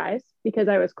 7 tries because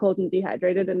I was cold and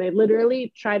dehydrated. And they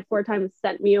literally tried 4 times,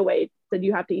 sent me away, said,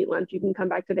 you have to eat lunch. You can come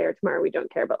back today or tomorrow. We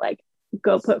don't care, but like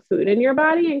go put food in your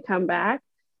body and come back.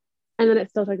 And then it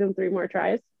still took them 3 more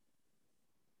tries.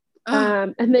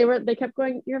 And they kept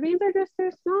going, your veins are just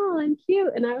so small and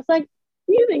cute. And I was like,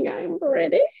 you think I'm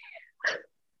pretty?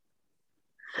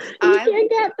 You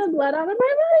can't get the blood out of my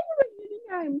body, but you think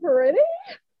I'm pretty?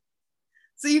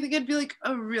 So you think it'd be like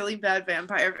a really bad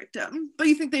vampire victim, but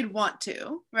you think they'd want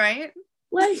to, right?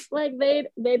 Like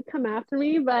they'd come after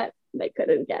me, but they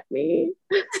couldn't get me.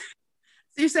 So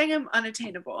you're saying I'm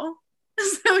unattainable?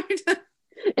 Is that what you're doing?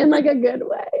 In like a good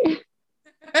way.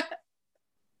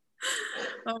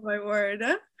 Oh my word.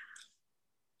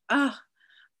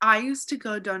 I used to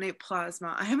go donate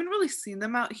plasma. I haven't really seen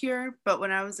them out here, but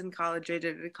when I was in college, I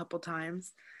did it a couple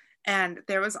times. And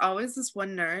there was always this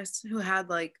one nurse who had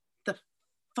like the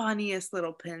funniest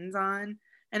little pins on.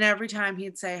 And every time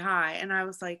he'd say hi, and I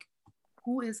was like,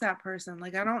 who is that person?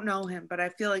 Like, I don't know him, but I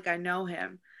feel like I know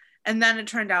him. And then it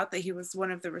turned out that he was one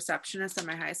of the receptionists at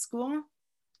my high school.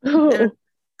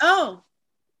 Oh,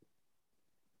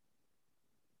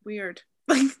 weird.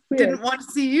 Like, weird. Didn't want to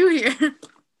see you here.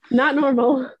 Not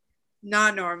normal.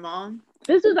 Not normal.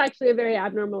 This was actually a very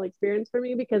abnormal experience for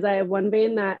me because I have one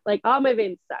vein that, like, all my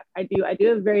veins suck. I do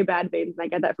have very bad veins, and I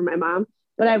get that from my mom.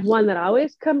 But I have one that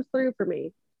always comes through for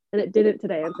me, and it didn't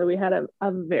today. And so we had a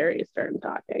very stern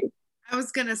talking. I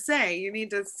was gonna say, you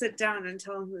need to sit down and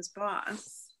tell him who's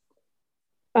boss.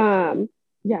 Yeah,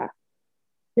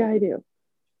 I do.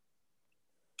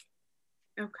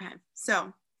 Okay,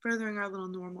 so furthering our little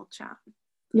normal chat.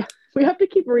 Yeah, we have to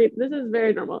keep this is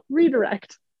very normal.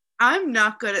 Redirect. I'm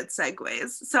not good at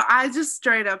segues, so I just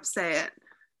straight up say it.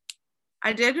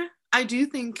 I do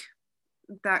think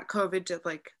that COVID did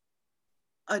like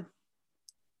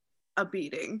a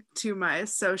beating to my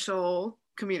social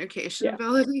communication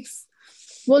abilities.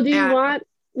 Well, do you want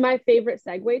my favorite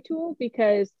segue tool?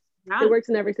 Because it works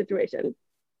in every situation.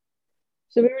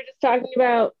 So we were just talking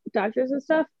about doctors and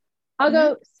stuff. I'll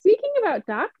go, speaking about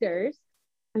doctors,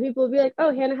 and people will be like,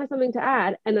 oh, Hannah has something to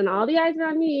add. And then all the eyes are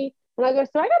on me. And I go,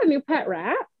 so I got a new pet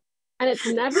rat. And it's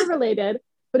never related.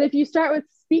 But if you start with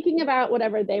speaking about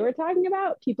whatever they were talking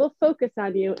about, people focus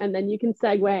on you. And then you can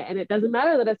segue. And it doesn't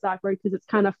matter that it's awkward because it's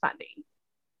kind of funny.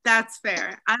 That's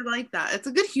fair. I like that. It's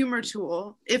a good humor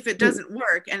tool if it doesn't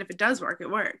work. And if it does work, it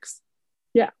works.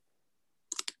 Yeah.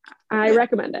 I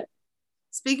recommend it.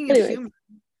 Speaking of humor,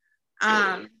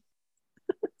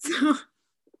 So,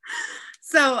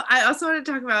 so I also want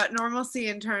to talk about normalcy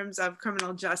in terms of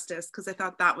criminal justice because I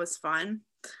thought that was fun.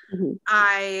 Mm-hmm.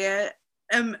 I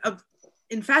am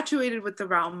infatuated with the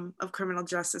realm of criminal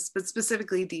justice, but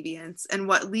specifically deviance and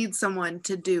what leads someone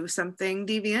to do something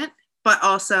deviant, but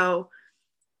also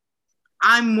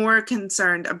I'm more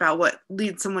concerned about what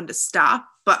leads someone to stop,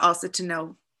 but also to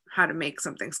know how to make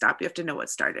something stop. You have to know what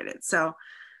started it. So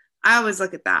I always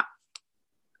look at that.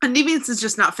 And deviance is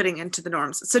just not fitting into the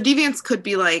norms. So deviance could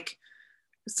be like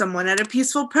someone at a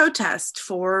peaceful protest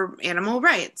for animal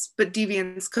rights, but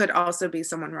deviance could also be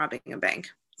someone robbing a bank.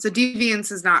 So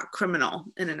deviance is not criminal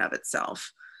in and of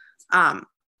itself.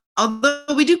 Although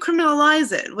we do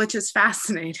criminalize it, which is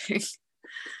fascinating.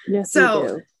 Yes, so we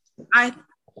do. I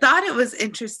thought it was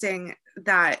interesting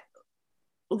that,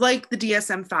 like the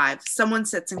DSM-5, someone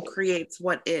sits and creates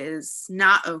what is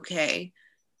not okay.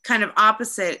 Kind of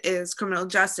opposite is criminal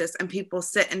justice, and people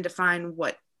sit and define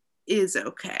what is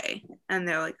okay. And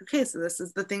they're like, okay, so this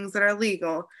is the things that are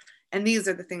legal, and these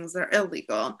are the things that are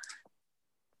illegal.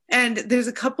 And there's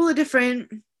a couple of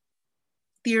different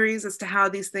theories as to how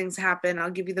these things happen. I'll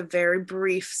give you the very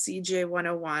brief CJ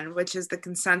 101, which is the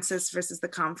consensus versus the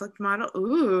conflict model.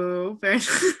 Ooh, very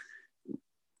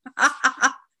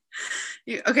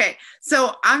okay,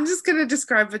 so I'm just gonna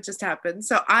describe what just happened.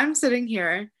 So I'm sitting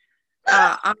here.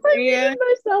 I muted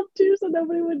myself too, so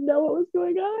nobody would know what was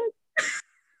going on.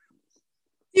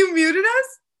 You muted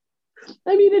us?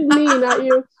 I muted me, not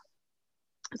you.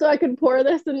 So I could pour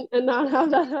this and not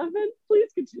have that happen.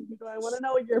 Please continue. I want to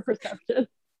know your perception.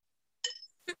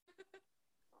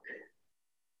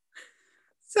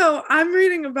 So I'm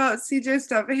reading about CJ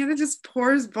stuff. Hannah just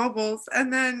pours bubbles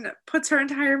and then puts her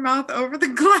entire mouth over the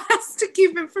glass to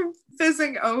keep it from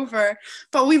fizzing over.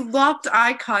 But we locked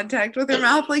eye contact with her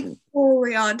mouth like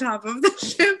fully on top of the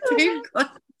champagne glass.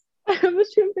 I have a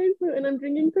champagne flute and I'm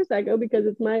drinking Prosecco because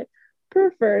it's my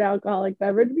preferred alcoholic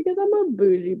beverage because I'm a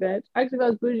bougie bitch. Actually, if I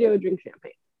was bougie, I would drink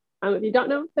champagne. If you don't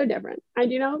know, they're different. I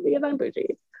do know because I'm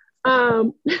bougie.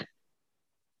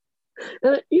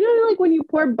 You know, like when you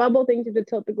pour bubble things, you have to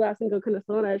tilt the glass and go kind of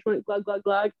slow. And I just went glug, glug,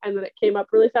 glug. And then it came up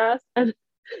really fast. And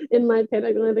in my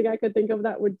panic, the only thing I could think of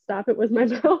that would stop it was my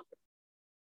mouth.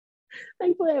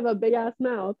 Thankfully, I have a big ass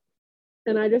mouth.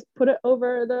 And I just put it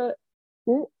over the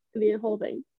whole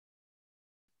thing.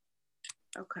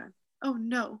 Okay. Oh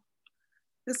no.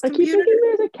 I keep thinking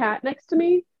there's a cat next to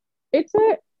me. It's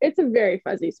a very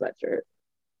fuzzy sweatshirt.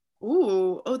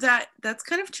 Ooh. Oh, that's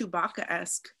kind of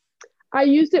Chewbacca-esque. I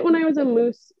used it when I was a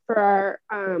moose for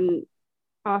our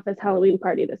office Halloween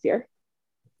party this year.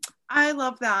 I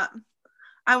love that.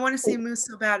 I want to see a moose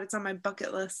so bad. It's on my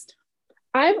bucket list.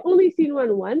 I've only seen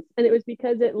one once, and it was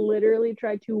because it literally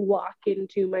tried to walk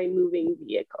into my moving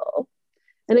vehicle.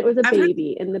 And it was a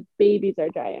baby, and the babies are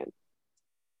giant.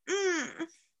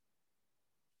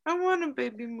 I want a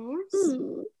baby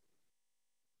moose.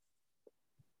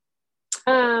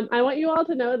 I want you all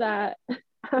to know that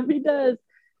Abby does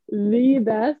the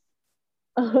best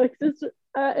Alexis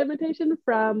imitation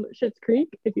from Schitt's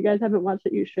Creek. If you guys haven't watched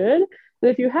it, you should. And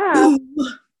if you have,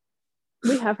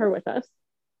 we have her with us.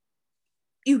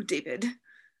 Ew, David.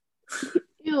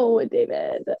 Ew,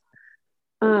 David.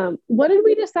 What did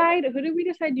we decide? Who did we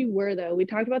decide you were, though? We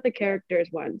talked about the characters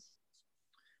once.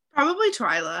 Probably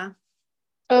Twyla.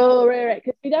 Oh, right.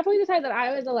 Because we definitely decided that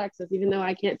I was Alexis, even though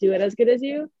I can't do it as good as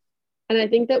you. And I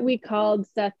think that we called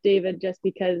Seth David just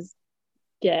because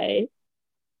gay.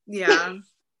 Yeah.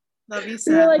 Love you,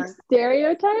 Seth. We were like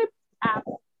stereotypes?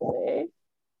 Absolutely.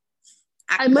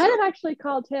 I might have actually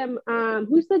called him,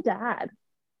 who's the dad?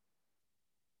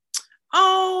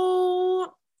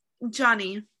 Oh,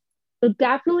 Johnny. I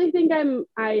definitely think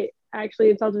I actually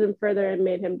insulted him further and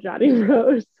made him Johnny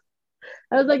Rose.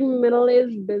 I was like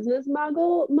middle-aged business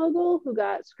mogul who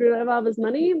got screwed out of all his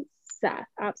money. Seth,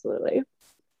 absolutely.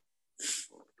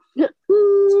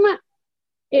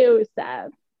 Ew,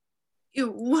 Seth.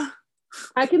 Ew.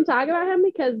 I can talk about him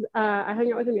because I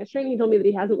hung out with him yesterday and he told me that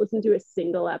he hasn't listened to a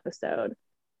single episode.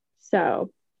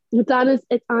 So it's on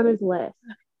his list.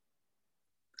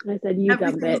 I said, you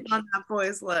dumb bitch. On that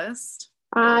boy's list.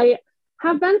 I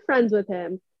have been friends with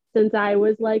him since I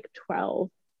was like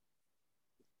 12.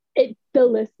 The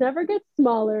list never gets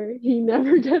smaller. He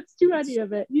never gets to any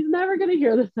of it. He's never going to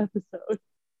hear this episode.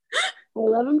 I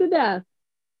love him to death.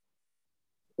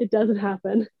 It doesn't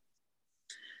happen.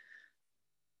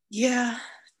 Yeah,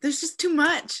 there's just too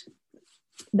much.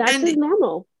 That's his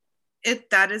normal.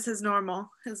 That is his normal.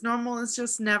 His normal is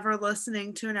just never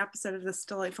listening to an episode of this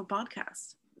delightful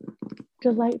podcast.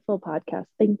 Delightful podcast.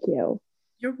 Thank you.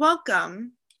 You're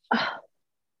welcome.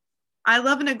 I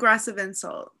love an aggressive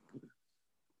insult.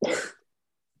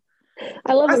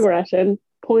 I love aggression.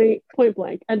 Point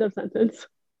blank. End of sentence.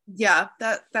 Yeah,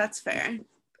 that's fair.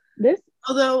 This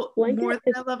Although more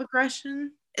than I love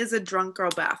aggression is a drunk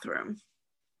girl bathroom.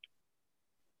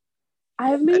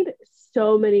 I've made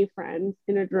so many friends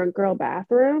in a drunk girl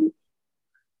bathroom.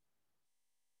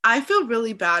 I feel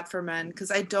really bad for men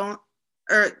because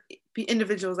or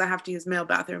individuals that have to use male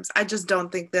bathrooms. I just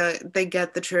don't think that they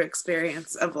get the true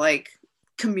experience of like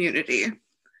community.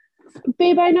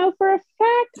 Babe, I know for a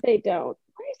fact they don't.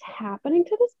 What is happening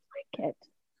to this blanket?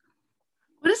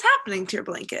 What is happening to your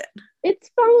blanket? It's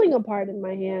falling apart in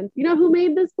my hands. You know who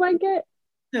made this blanket?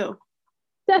 Who?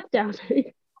 Seth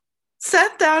Downing.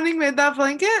 Seth Downing made that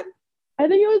blanket? I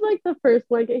think it was like the first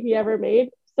blanket he ever made.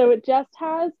 So it just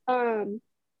has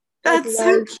that's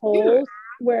large so holes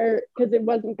where, because it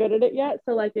wasn't good at it yet,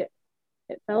 so like it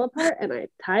fell apart and I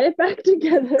tied it back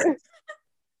together.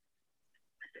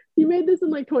 He made this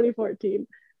in like 2014.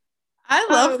 I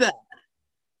love that.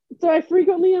 So I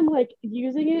frequently am like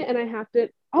using it and I have to,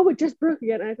 it just broke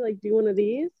again. I have to like do one of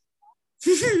these.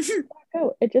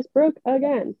 It just broke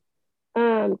again.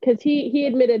 Because he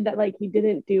admitted that like he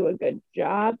didn't do a good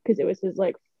job because it was his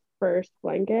like first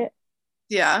blanket.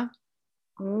 Yeah.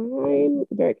 I'm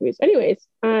very confused. Anyways,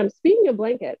 speaking of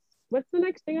blankets, what's the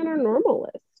next thing on our normal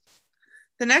list?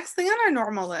 The next thing on our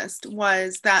normal list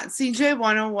was that CJ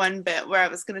 101 bit where I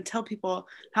was going to tell people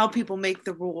how people make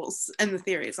the rules and the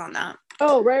theories on that.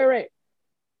 Oh, right.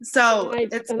 So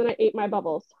and then I ate my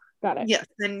bubbles. Got it. Yes,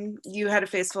 then you had a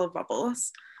face full of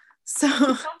bubbles. So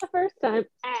it's not the first time.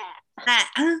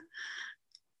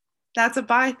 That's a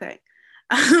bi thing.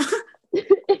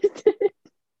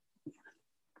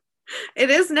 It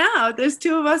is now. There's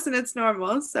two of us and it's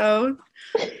normal. So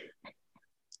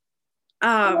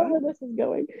I don't know where this is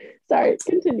going. Sorry,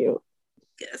 continue.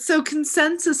 So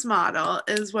consensus model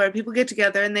is where people get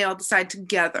together and they all decide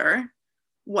together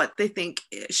what they think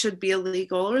should be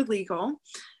illegal or legal.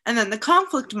 And then the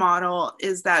conflict model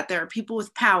is that there are people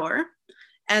with power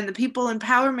and the people in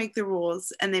power make the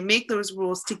rules and they make those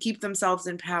rules to keep themselves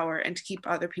in power and to keep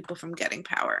other people from getting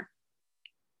power.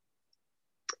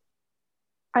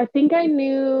 I think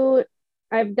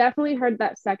I've definitely heard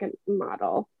that second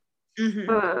model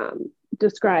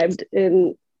described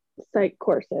in psych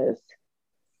courses,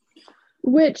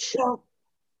 which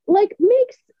like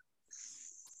makes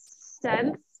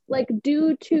sense. Like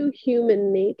due to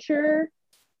human nature,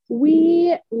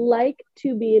 we like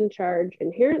to be in charge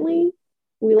inherently.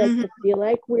 We like to feel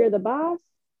like we're the boss.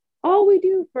 All we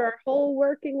do for our whole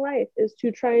working life is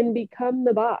to try and become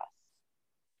the boss.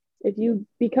 If you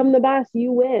become the boss,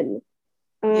 you win.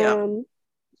 So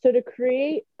to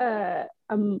create a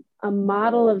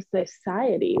model of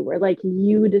society where like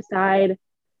you decide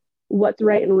what's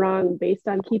right and wrong based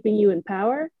on keeping you in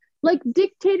power, like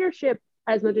dictatorship,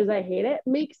 as much as I hate it,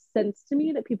 makes sense to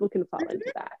me that people can fall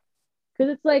into that.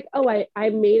 Because it's like, I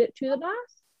made it to the boss.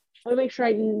 I want to make sure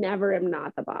I never am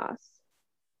not the boss.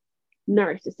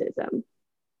 Narcissism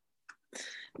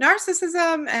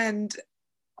and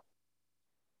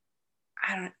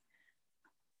I don't.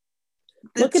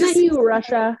 Looking at you,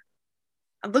 Russia.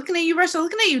 I'm looking at you, Russia.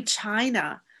 Looking at you,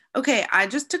 China. Okay, I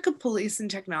just took a police and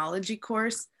technology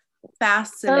course.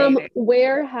 Fascinating.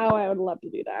 Where? How? I would love to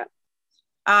do that.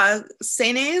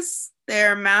 SANES,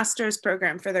 their master's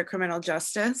program for their criminal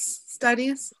justice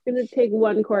studies. I'm gonna take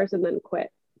one course and then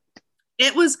quit.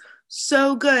 It was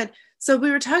so good. So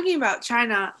we were talking about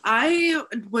China. I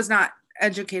was not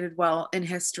educated well in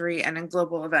history and in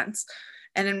global events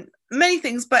and in many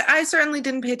things, but I certainly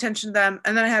didn't pay attention to them.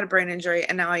 And then I had a brain injury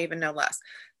and now I even know less.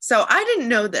 So I didn't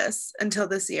know this until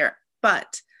this year,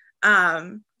 but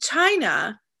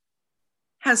China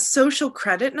has social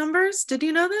credit numbers. Did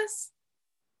you know this?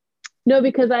 No,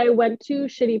 because I went to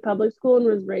shitty public school and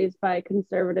was raised by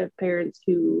conservative parents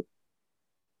who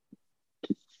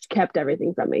kept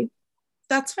everything from me.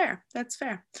 That's fair.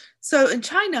 So in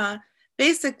China,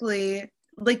 basically,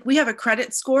 like we have a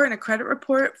credit score and a credit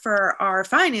report for our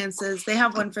finances. They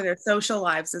have one for their social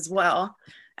lives as well.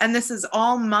 And this is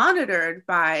all monitored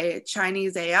by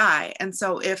Chinese AI. And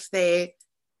so if they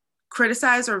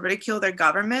criticize or ridicule their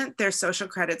government, their social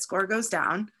credit score goes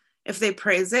down. If they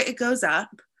praise it, it goes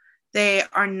up. They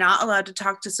are not allowed to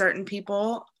talk to certain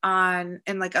people in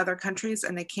like other countries,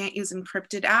 and they can't use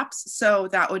encrypted apps. So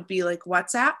that would be like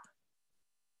WhatsApp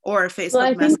or Facebook.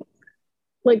 Well, I think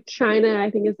like China, I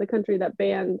think is the country that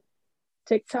banned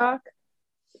TikTok.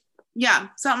 Yeah,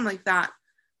 something like that.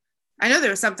 I know there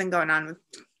was something going on with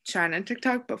China and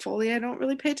TikTok, but fully I don't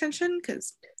really pay attention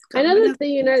because I know that the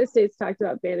United States talked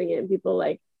about banning it, and people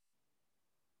like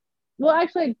Well,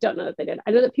 actually, I don't know that they did. I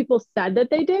know that people said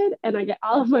that they did, and I get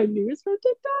all of my news from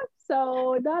TikTok,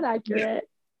 so not accurate.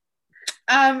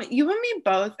 You and me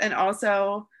both, and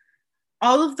also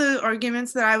all of the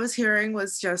arguments that I was hearing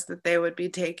was just that they would be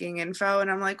taking info,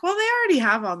 and I'm like, well, they already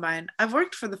have all mine. I've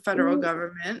worked for the federal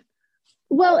government.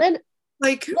 Well, and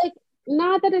like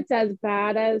not that it's as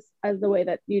bad as the way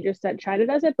that you just said China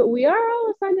does it, but we are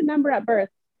all assigned a number at birth.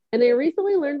 And they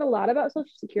recently learned a lot about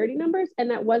social security numbers, and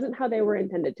that wasn't how they were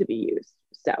intended to be used.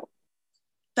 So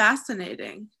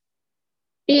fascinating.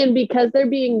 And because they're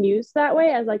being used that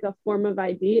way as like a form of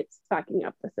ID, it's fucking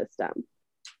up the system.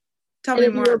 Tell me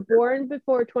if more. You were born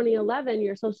before 2011,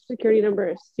 your social security number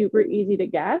is super easy to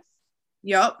guess.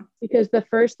 Yep. Because the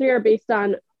first three are based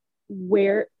on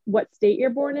what state you're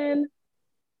born in.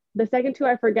 The second two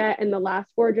I forget, and the last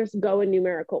four just go in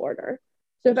numerical order.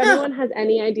 So if anyone has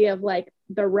any idea of like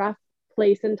the rough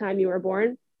place and time you were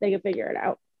born, they can figure it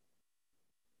out.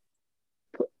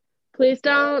 Please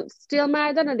don't steal my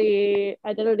identity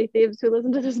thieves who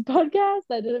listen to this podcast.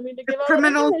 I didn't mean to give all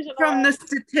criminals from the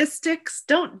statistics.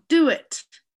 Don't do it.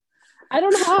 I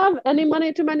don't have any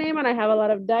money to my name, and I have a lot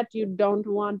of debt. You don't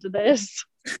want this.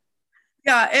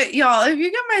 Yeah, y'all, if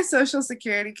you get my social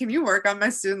security, can you work on my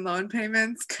student loan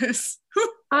payments? Because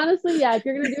honestly, yeah, if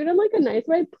you're gonna do it in like a nice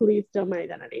way, please steal my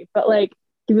identity. But like,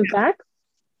 give it back.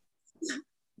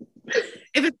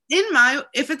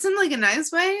 If it's in like a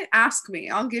nice way, ask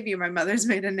me. I'll give you my mother's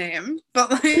maiden name.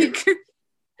 But like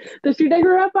the street I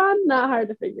grew up on, not hard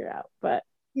to figure out. But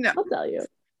no, I'll tell you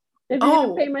if you're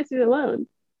gonna pay my student loan.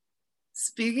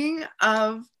 Speaking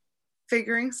of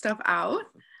figuring stuff out,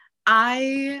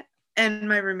 I and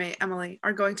my roommate Emily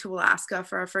are going to Alaska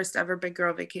for our first ever big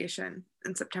girl vacation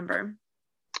in September.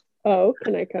 Oh,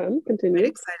 can I come? Continue. I'm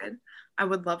excited. I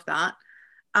would love that.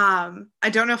 I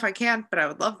don't know if I can, but I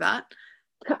would love that.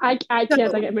 I can't.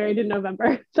 I get married in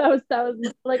November. That was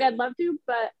like, I'd love to,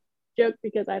 but joke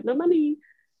because I have no money.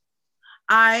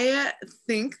 I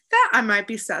think that I might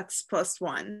be Seth's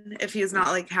 +1 if he's not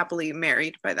like happily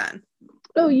married by then.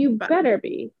 Oh, you better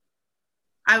be.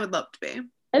 I would love to be.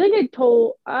 I think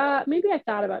maybe I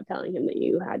thought about telling him that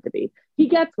you had to be. He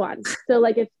gets one. So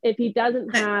like if he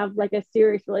doesn't have like a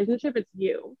serious relationship, it's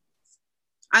you.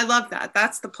 I love that.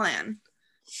 That's the plan.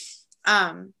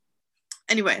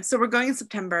 Anyway, so we're going in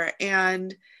September,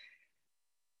 and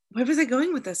where was I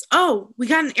going with this? Oh, we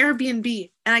got an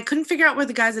Airbnb, and I couldn't figure out where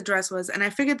the guy's address was, and I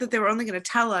figured that they were only going to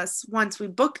tell us once we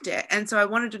booked it, and so I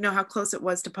wanted to know how close it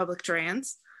was to public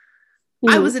trans.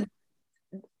 I was a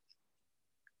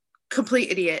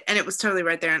complete idiot, and it was totally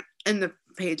right there in the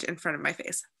page in front of my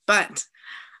face, but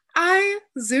I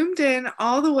zoomed in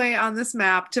all the way on this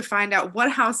map to find out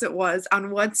what house it was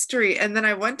on what street, and then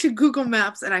I went to Google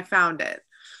Maps and I found it.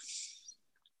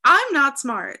 I'm not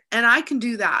smart, and I can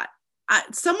do that.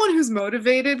 Someone who's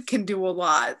motivated can do a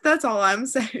lot. That's all I'm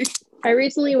saying. I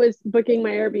recently was booking my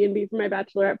Airbnb for my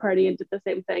bachelorette party and did the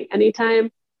same thing.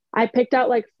 Anytime I picked out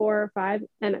like 4 or 5,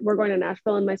 and we're going to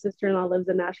Nashville, and my sister-in-law lives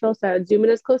in Nashville, so I would zoom in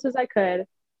as close as I could.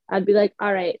 I'd be like,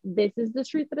 all right, this is the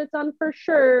street that it's on for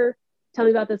sure. Tell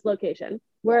me about this location.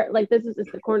 Where, like, this is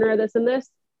the corner of this and this.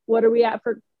 What are we at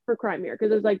for crime here? Because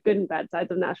there's like good and bad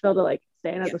sides of Nashville to like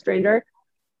stay in as a stranger.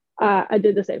 I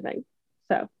did the same thing.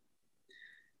 So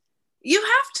you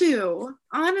have to,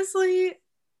 honestly.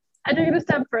 I took it a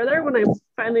step further when I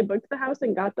finally booked the house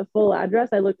and got the full address.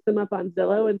 I looked them up on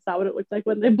Zillow and saw what it looked like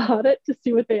when they bought it to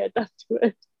see what they had done to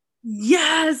it.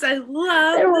 Yes, I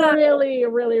love they that. Really,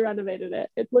 really renovated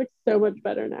it. It looks so much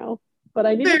better now, but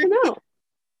I needed to know.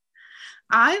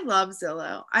 I love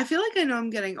Zillow. I feel like I know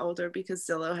I'm getting older because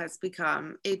Zillow has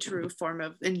become a true form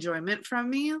of enjoyment from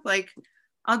me. Like,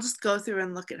 I'll just go through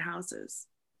and look at houses.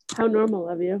 How normal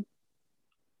of you.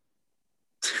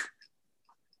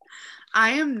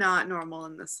 I am not normal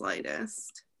in the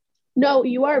slightest. No,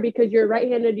 you are, because you're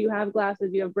right-handed, you have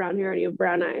glasses, you have brown hair, and you have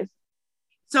brown eyes.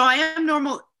 So I am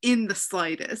normal in the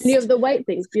slightest. And you have the white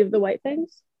things. Do you have the white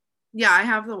things? Yeah, I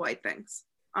have the white things.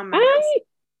 I'm going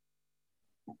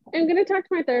to talk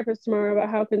to my therapist tomorrow about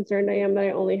how concerned I am that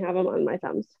I only have them on my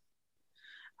thumbs.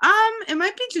 It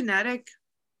might be genetic.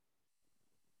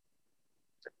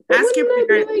 But ask your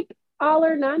parents. Be like all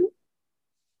or none?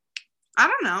 I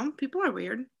don't know. People are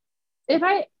weird. If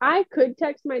I could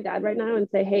text my dad right now and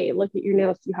say, hey, look at your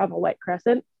nails, you have a white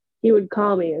crescent, he would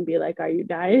call me and be like, are you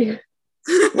dying?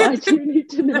 Why do you need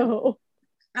to know?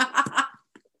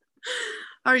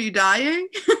 Are you dying?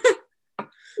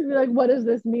 He'd be like, what does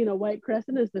this mean? A white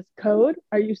crescent? Is this code?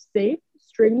 Are you safe?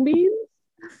 String beans?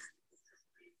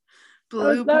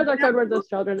 That was our code words as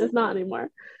children. It's not anymore.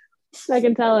 I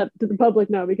can tell it to the public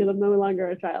now because I'm no longer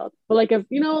a child. But like if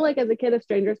like as a kid, if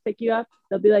strangers pick you up,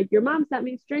 they'll be like, "Your mom sent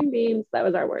me string beans." That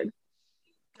was our word.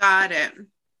 Got it.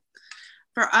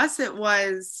 For us, it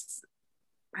was,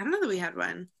 I don't know that we had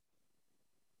one.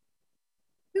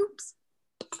 Oops.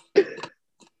 Do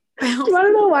you want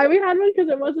to know why we had one? Because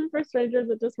it wasn't for strangers.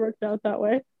 It just worked out that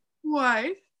way.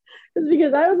 Why? It's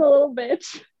because I was a little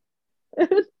bitch.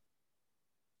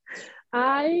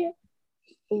 I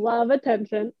love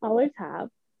attention, always have.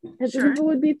 And so people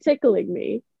would be tickling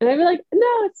me. And I'd be like,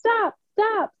 "No, stop,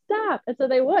 stop, stop." And so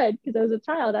they would, because I was a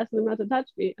child asking them not to touch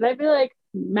me. And I'd be like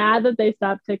mad that they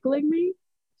stopped tickling me.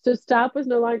 So stop was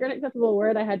no longer an acceptable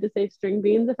word. I had to say string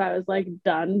beans if I was like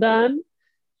done.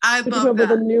 I love that.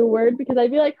 With a new word, because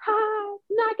I'd be like, "Ha,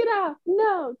 knock it off.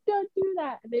 No, don't do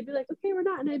that." And they'd be like, "Okay, we're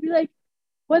not." And I'd be like,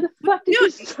 "Why the fuck did you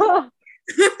stop?"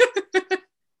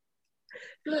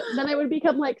 Then I would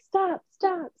become like, "Stop,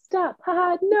 stop, stop.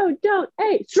 Haha, no, don't.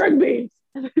 Hey, string beans."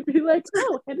 And I'd be like,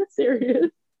 "Oh, kind of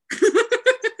serious."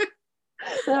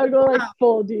 And I would go like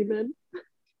full demon.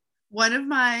 One of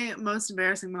my most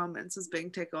embarrassing moments was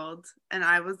being tickled. And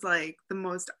I was like the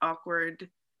most awkward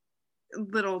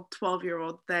little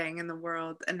 12-year-old thing in the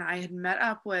world. And I had met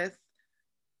up with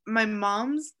my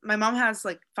mom has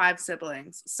like 5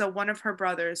 siblings. So one of her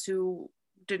brothers who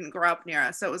didn't grow up near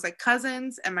us. So it was like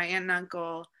cousins and my aunt and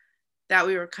uncle that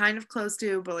we were kind of close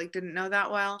to, but like didn't know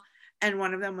that well. And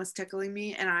one of them was tickling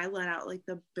me, and I let out like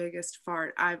the biggest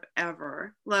fart I've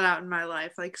ever let out in my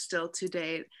life, like still to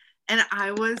date. And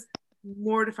I was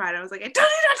mortified. I was like, "I told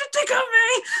you not to tickle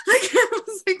me!" Like it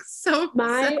was like so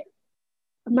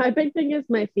my big thing is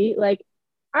my feet. Like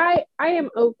I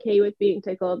am okay with being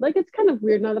tickled. Like it's kind of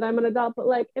weird now that I'm an adult, but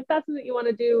like if that's something you want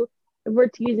to do, if we're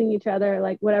teasing each other,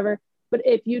 like whatever. But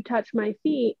if you touch my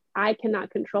feet, I cannot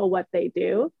control what they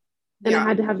do. And I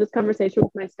had to have this conversation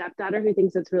with my stepdaughter, who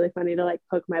thinks it's really funny to like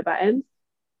poke my buttons.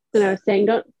 And I was saying,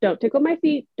 don't tickle my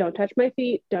feet, don't touch my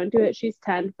feet, don't do it. She's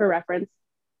 10 for reference.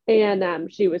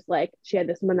 And she was like, she had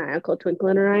this maniacal twinkle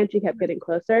in her eye, and she kept getting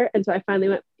closer. And so I finally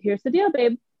went, "Here's the deal,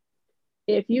 babe.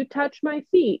 If you touch my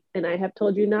feet and I have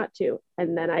told you not to,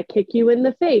 and then I kick you in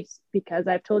the face because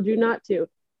I've told you not to,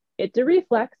 it's a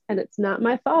reflex and it's not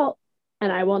my fault,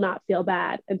 and I will not feel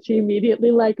bad." And she immediately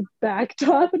like backed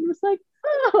off and was like,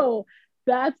 "Oh,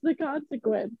 that's the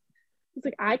consequence." It's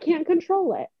like, I can't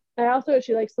control it.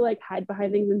 She likes to like hide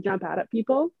behind things and jump out at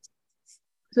people.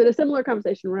 So in a similar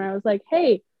conversation where I was like,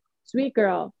 "Hey, sweet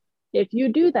girl, if you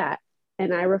do that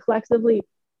and I reflexively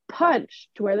punch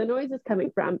to where the noise is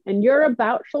coming from and you're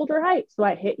about shoulder height, so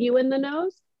I hit you in the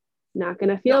nose, not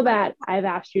gonna feel bad. I've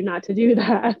asked you not to do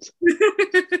that."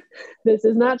 This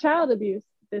is not child abuse.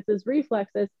 This is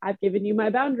reflexes. I've given you my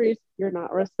boundaries. You're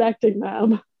not respecting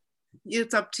them.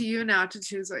 It's up to you now to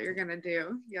choose what you're gonna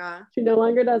do. Yeah. She no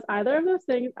longer does either of those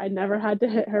things. I never had to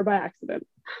hit her by accident.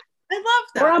 I love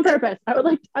that. Or on purpose. I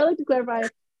like to clarify,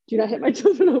 do not hit my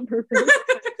children on purpose.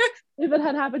 If it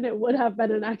had happened, it would have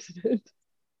been an accident.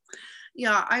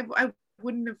 Yeah, I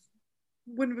wouldn't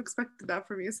have expected that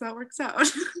from you, so that works out.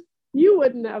 You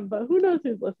wouldn't have, but who knows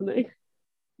who's listening.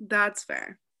 That's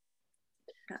fair.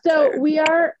 So we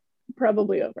are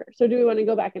probably over. So do we want to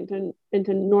go back into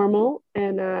normal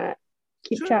and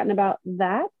keep chatting about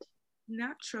that?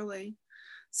 Naturally.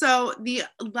 So the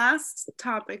last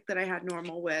topic that I had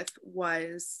normal with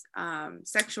was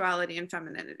sexuality and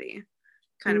femininity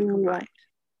kind of combined.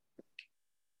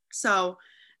 So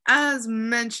as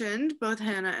mentioned, both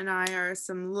Hannah and I are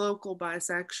some local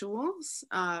bisexuals,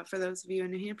 for those of you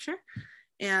in New Hampshire.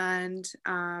 And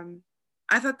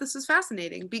I thought this was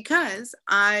fascinating because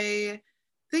I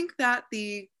think that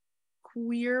the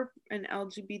queer and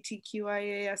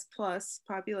LGBTQIAS plus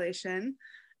population,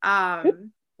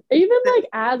 even like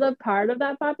as a part of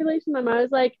that population, I'm always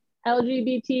like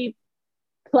LGBT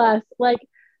plus, like,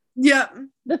 yeah.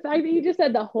 The fact that you just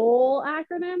said the whole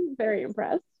acronym, very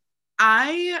impressed.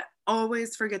 I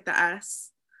always forget the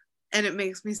S, and it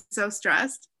makes me so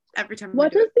stressed every time.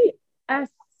 What does the S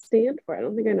stand for? I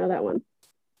don't think I know that one.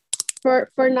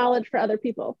 For knowledge for other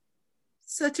people.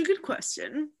 Such a good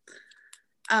question.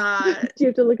 Do you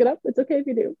have to look it up? It's okay if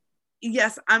you do.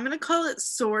 Yes, I'm gonna call it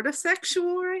sort of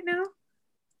sexual right now.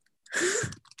 I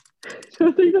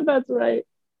don't think that that's right.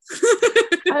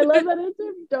 I love that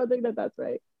answer. Don't think that that's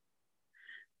right.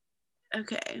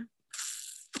 Okay.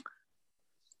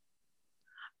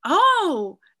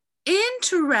 Oh,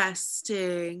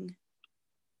 interesting.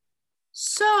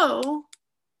 So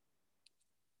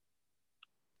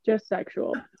just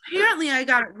sexual. Apparently I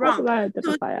got it wrong. That's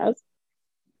what I identify as.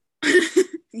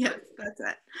 Yes, that's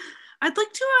it. I'd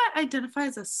like to identify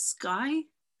as a sky.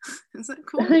 Is that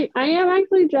cool? I am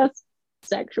actually just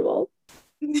sexual.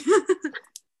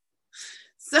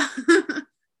 So,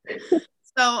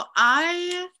 so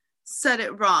I said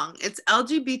it wrong. It's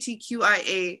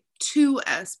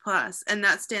LGBTQIA2S+, and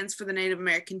that stands for the Native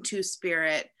American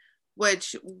Two-Spirit,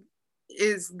 which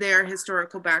is their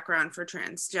historical background for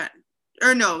transgender,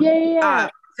 or no,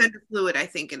 gender fluid, I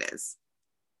think it is.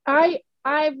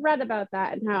 I've read about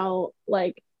that and how,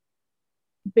 like,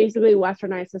 basically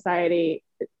westernized society,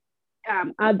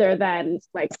 other than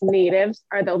like natives,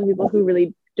 are the only people who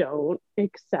really don't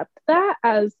accept that,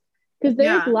 as because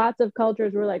there's lots of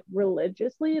cultures where, like,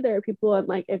 religiously there are people, and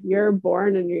like if you're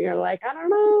born and you're like, I don't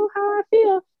know how I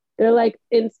feel, they're like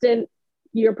instant,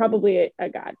 you're probably a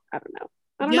god. I don't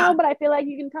know, but I feel like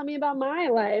you can tell me about my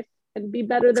life and be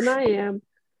better than I am.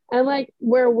 And like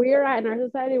where we're at in our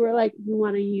society, we're like, you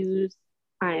want to use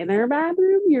either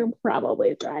bathroom, you're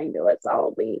probably trying to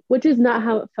assault me, which is not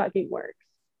how it fucking works.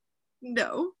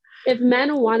 No. If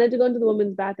men wanted to go into the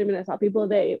women's bathroom and assault people,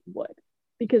 they would,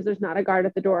 because there's not a guard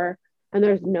at the door and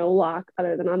there's no lock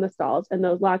other than on the stalls, and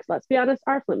those locks, let's be honest,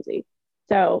 are flimsy.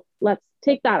 So let's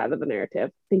take that out of the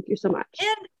narrative. Thank you so much.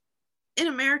 And in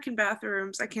American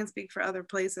bathrooms, I can't speak for other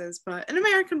places, but in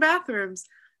American bathrooms,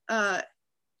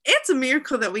 it's a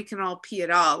miracle that we can all pee at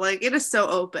all. Like, it is so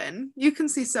open. You can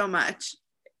see so much.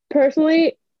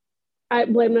 Personally, I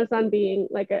blame this on being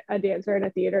like a dancer and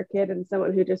a theater kid and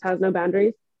someone who just has no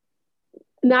boundaries.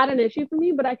 Not an issue for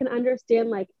me, but I can understand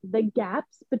like the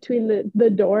gaps between the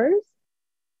doors.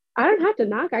 I don't have to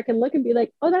knock. I can look and be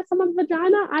like, oh, that's someone's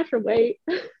vagina. I should wait.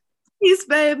 Peace,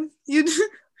 babe. Hey,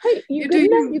 you good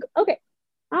enough? Okay.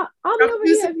 I'll be over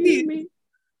here if you need me.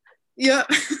 Yep.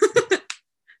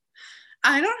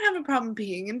 I don't have a problem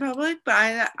peeing in public,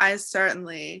 but I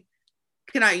certainly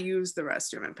cannot use the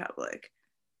restroom in public.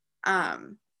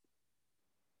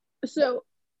 So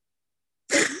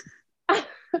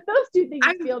those two things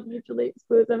feel mutually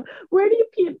exclusive. Where do you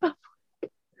pee in public?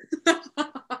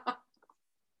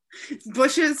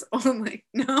 Bushes only.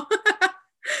 No.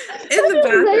 In the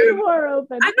bathroom. More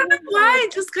open. I don't know why I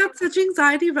just got such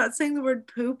anxiety about saying the word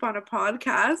poop on a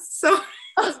podcast. So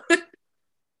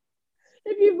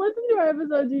if you've listened to our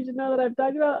episodes, you should know that I've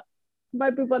talked about my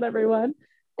poop on everyone.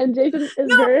 And Jason is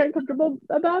very uncomfortable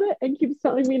about it and keeps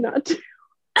telling me not to.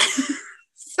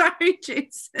 Sorry,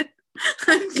 Jason.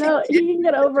 No, he can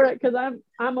get over it because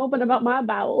I'm open about my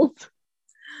bowels.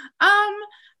 I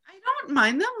don't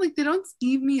mind them. Like, they don't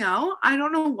skeeve me out. I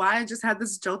don't know why I just had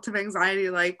this jolt of anxiety.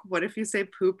 Like, what if you say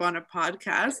poop on a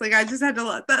podcast? Like, I just had to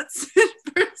let that sit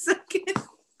for a second.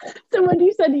 So when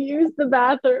you said use the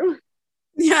bathroom.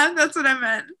 Yeah, that's what I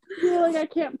meant. You're like, I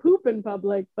can't poop in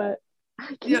public, but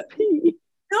I can pee.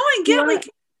 No, I get like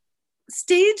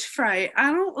stage fright.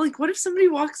 I don't like, what if somebody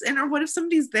walks in, or what if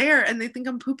somebody's there and they think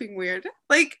I'm pooping weird?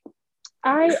 Like,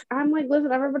 I'm like,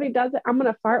 listen, everybody does it. I'm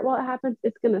gonna fart while it happens.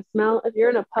 It's gonna smell. If you're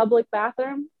in a public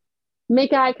bathroom,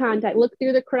 make eye contact, look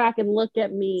through the crack and look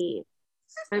at me.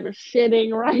 I'm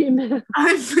shitting right now.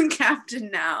 I'm the captain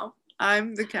now.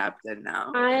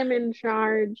 I am in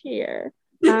charge here.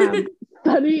 Funny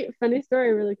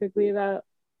story really quickly about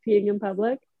peeing in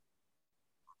public.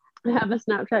 I have a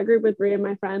Snapchat group with 3 of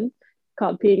my friends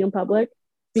called Peeing in Public,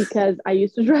 because I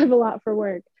used to drive a lot for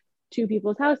work to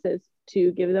people's houses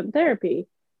to give them therapy.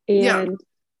 And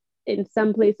in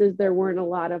some places there weren't a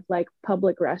lot of like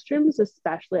public restrooms,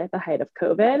 especially at the height of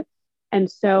COVID.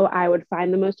 And so I would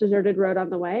find the most deserted road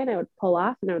on the way, and I would pull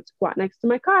off and I would squat next to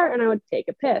my car and I would take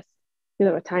a piss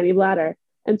because I have a tiny bladder.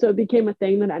 And so it became a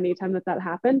thing that anytime that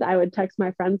happened, I would text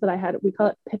my friends that I had, we call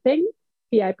it pipping,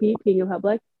 P-I-P, peeing in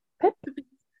public, pip.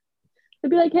 I'd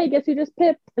be like, hey, guess who just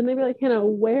pipped? And they'd be like, Hannah,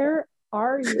 where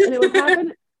are you? And it would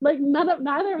happen, like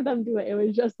neither of them do it. It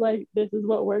was just like, this is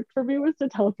what worked for me, was to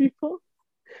tell people.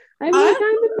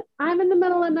 I'm in the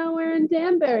middle of nowhere in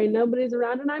Danbury. Nobody's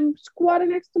around, and I'm squatting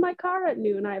next to my car at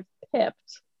noon. I've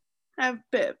pipped.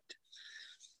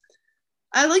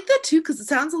 I like that too, because it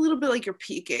sounds a little bit like you're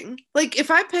peaking. Like, if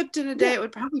I pipped in a day, it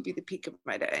would probably be the peak of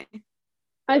my day.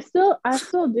 I still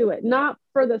do it, not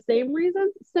for the same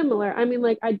reasons, similar. I mean,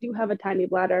 like, I do have a tiny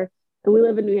bladder, and we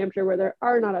live in New Hampshire where there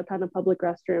are not a ton of public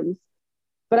restrooms.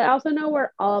 But I also know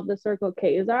where all of the Circle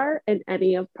K's are in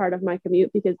any of part of my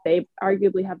commute, because they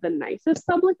arguably have the nicest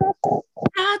public restrooms.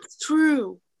 That's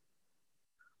true.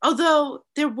 Although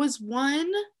there was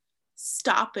one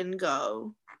stop and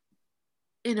go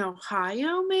in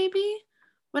Ohio, maybe,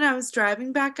 when I was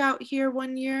driving back out here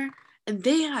one year, and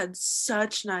they had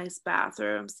such nice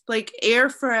bathrooms, like air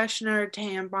freshener,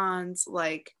 tampons,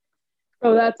 like.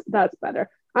 Oh, that's better.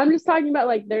 I'm just talking about,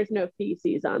 like, there's no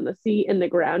feces on the seat and the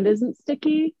ground isn't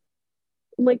sticky.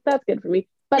 I'm like, that's good for me.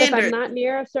 But if I'm not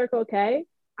near a Circle K,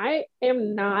 I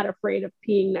am not afraid of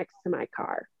peeing next to my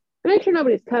car. I make sure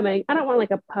nobody's coming. I don't want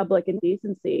like a public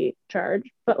indecency charge,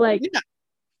 but like Yeah.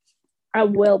 I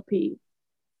will pee.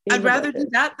 I'd rather do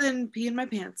that than pee in my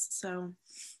pants. So,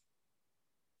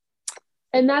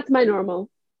 and that's my normal.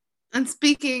 and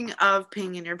speaking of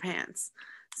peeing in your pants,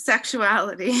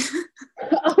 sexuality.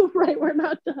 Oh, right. We're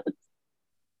not done.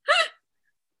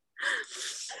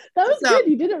 That was good.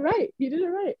 You did it right. You did it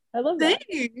right. I love that.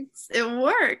 Thanks. It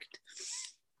worked.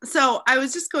 So I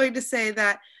was just going to say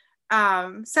that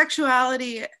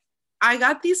sexuality, I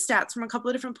got these stats from a couple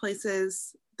of different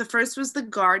places. The first was The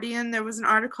Guardian. There was an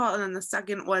article, and then the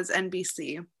second was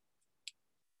NBC.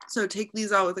 So take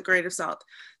these all with a grain of salt.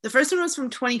 The first one was from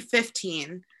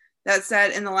 2015 that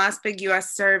said in the last big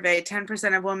US survey,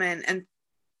 10% of women and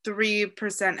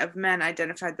 3% of men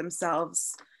identified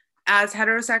themselves as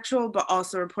heterosexual, but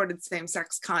also reported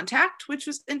same-sex contact, which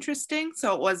was interesting.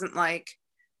 So it wasn't like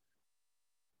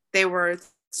they were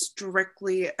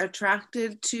strictly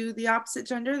attracted to the opposite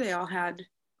gender. They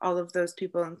all of those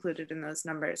people included in those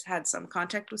numbers had some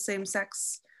contact with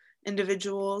same-sex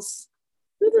individuals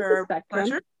for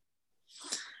pleasure.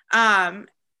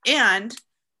 And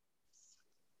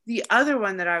the other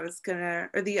one that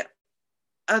the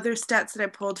other stats that I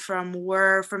pulled from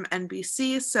were from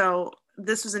NBC. So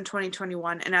this was in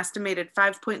 2021. An estimated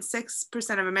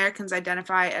 5.6% of Americans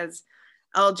identify as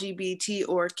LGBT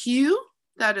or Q.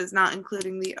 That is not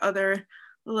including the other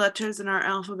letters in our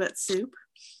alphabet soup.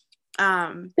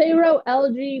 They wrote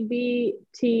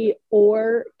LGBT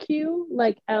or Q,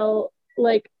 like L,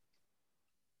 like.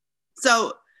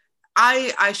 So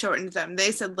I shortened them.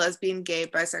 They said lesbian, gay,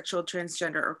 bisexual,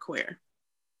 transgender, or queer.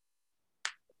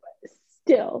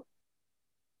 Still,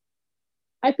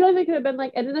 I feel like they could have been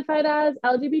like identified as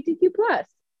LGBTQ plus,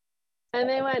 and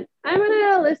they went, I'm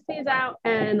gonna list these out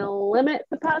and limit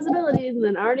the possibilities in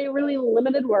an already really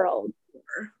limited world.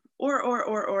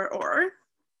 Or.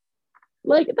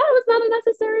 Like that was not a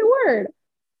necessary word.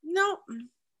 No.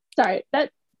 Sorry,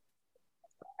 that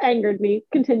angered me.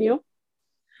 Continue.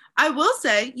 I will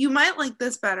say you might like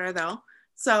this better though.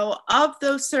 So of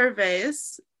those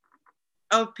surveys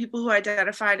of people who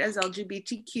identified as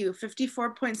LGBTQ,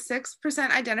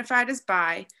 54.6% identified as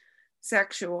bisexual,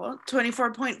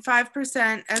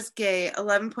 24.5% as gay,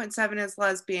 11.7% as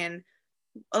lesbian,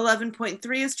 11.3%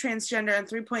 is transgender, and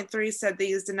 3.3% said they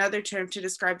used another term to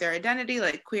describe their identity,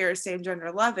 like queer or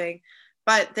same-gender loving.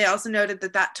 But they also noted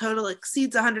that total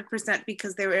exceeds 100%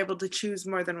 because they were able to choose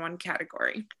more than one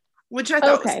category, which I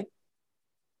thought was...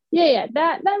 Yeah,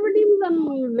 that redeems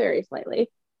them very slightly.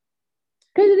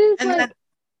 Because it is like,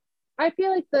 I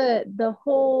feel like the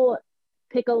whole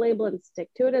pick a label and stick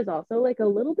to it is also like a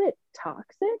little bit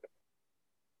toxic.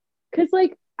 Because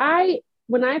like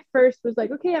when I first was like,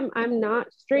 okay, I'm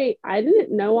not straight, I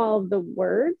didn't know all of the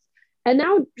words. And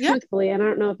now, truthfully, and I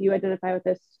don't know if you identify with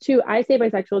this too, I say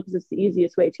bisexual because it's the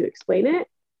easiest way to explain it.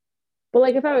 But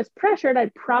like if I was pressured,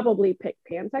 I'd probably pick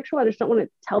pansexual. I just don't want to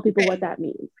tell people what that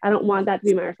means. I don't want that to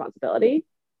be my responsibility.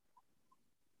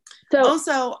 So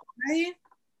also, I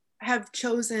have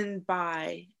chosen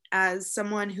bi as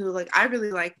someone who like, I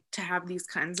really like to have these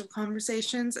kinds of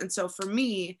conversations. And so for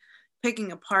me,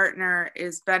 picking a partner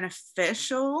is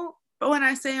beneficial. But when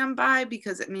I say I'm bi,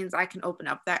 because it means I can open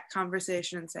up that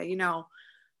conversation and say,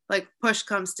 like push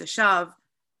comes to shove,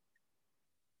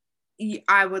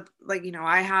 I would like,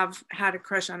 I have had a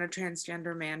crush on a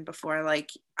transgender man before. Like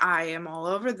I am all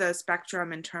over the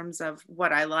spectrum in terms of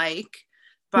what I like,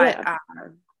 but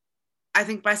I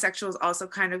think bisexuals also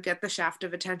kind of get the shaft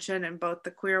of attention in both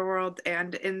the queer world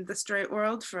and in the straight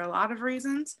world for a lot of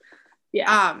reasons.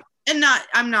 And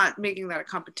I'm not making that a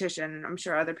competition, and I'm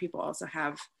sure other people also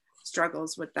have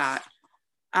struggles with that.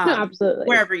 No, absolutely.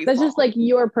 Wherever you That's fall. Just like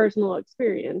your personal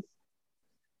experience.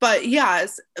 But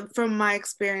yes, from my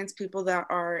experience, people that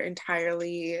are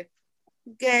entirely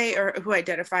gay or who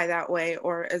identify that way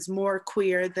or as more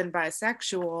queer than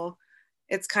bisexual,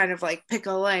 it's kind of like pick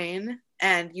a lane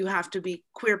and you have to be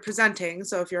queer presenting.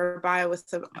 So if you're a bi with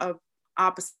a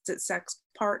opposite sex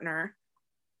partner,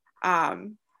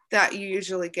 that you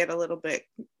usually get a little bit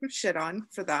shit on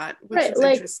for that, which is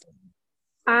like, interesting.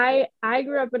 I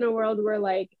grew up in a world where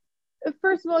like,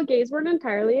 first of all, gays weren't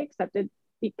entirely accepted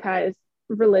because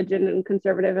religion and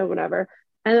conservative and whatever.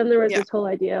 And then there was this whole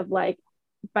idea of like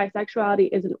bisexuality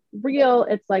isn't real,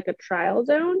 it's like a trial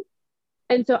zone.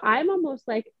 And so I'm almost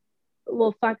like,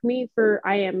 well, fuck me for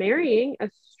I am marrying a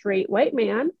straight white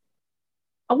man.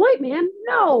 A white man?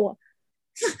 No.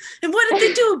 And what did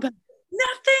they do about it?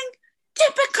 Nothing.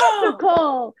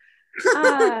 Typical.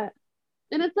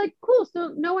 And it's like, cool,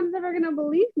 so no one's ever gonna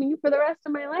believe me for the rest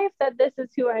of my life that this is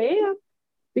who I am.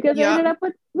 because I ended up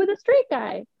with a straight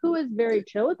guy who is very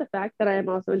chill with the fact that I am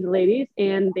also into ladies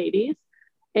and ladies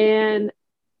and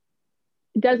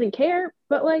doesn't care.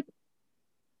 But like,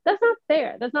 that's not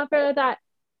fair. That's not fair that that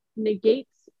negates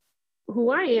who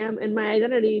I am and my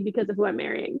identity because of who I'm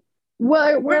marrying.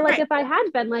 Where like, if I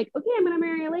had been like, okay, I'm going to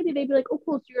marry a lady, they'd be like, oh,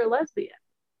 cool, so you're a lesbian.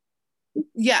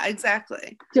 Yeah,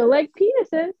 exactly. Still like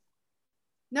penises.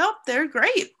 Nope, they're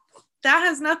great. That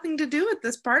has nothing to do with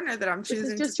this partner that I'm choosing.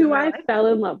 This is just who I fell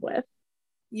in love with.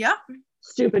 Yep.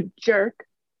 Stupid jerk.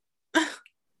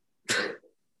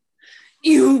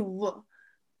 Ew.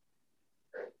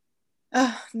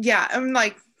 Yeah, I'm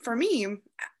like, for me,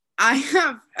 I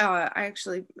have, I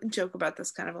actually joke about this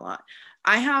kind of a lot.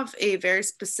 I have a very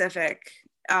specific,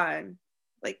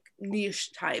 like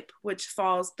niche type, which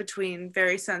falls between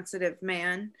very sensitive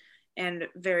man and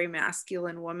very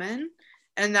masculine woman.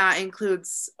 And that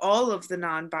includes all of the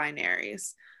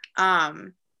non-binaries.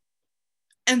 And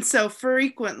so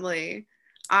frequently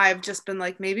I've just been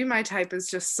like, maybe my type is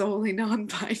just solely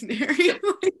non-binary.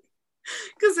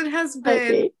 Because it has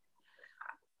been,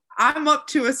 I'm up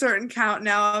to a certain count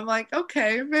now. I'm like,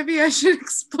 okay, maybe I should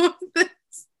explore this.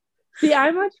 See,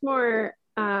 I'm much more,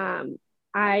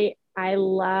 I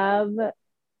love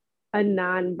a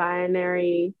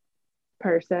non-binary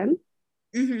person.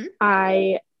 Mm-hmm.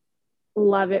 I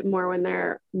love it more when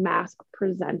they're mask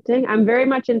presenting. I'm very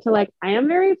much into like, I am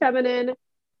very feminine,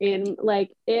 and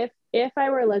like if I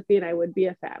were a lesbian, I would be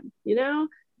a femme, you know?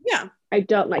 Yeah. I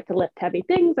don't like to lift heavy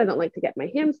things. I don't like to get my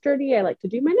hands dirty. I like to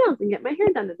do my nails and get my hair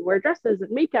done and wear dresses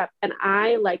and makeup. And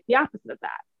I like the opposite of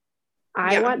that.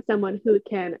 I want someone who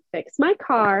can fix my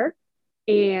car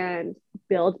and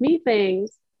build me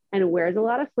things and wears a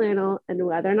lot of flannel, and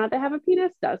whether or not they have a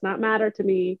penis does not matter to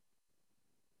me.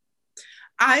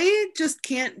 I just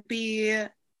can't be,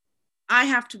 I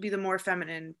have to be the more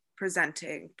feminine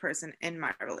presenting person in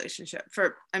my relationship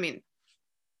for, I mean,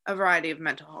 a variety of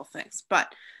mental health things,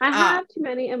 but I have too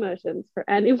many emotions for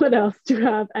anyone else to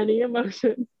have any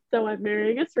emotions, so I'm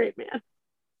marrying a straight man.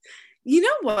 You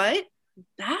know what?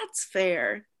 That's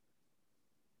fair.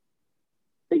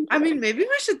 I mean, maybe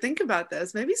we should think about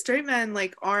this. Maybe straight men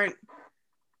like aren't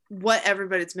what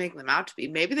everybody's making them out to be.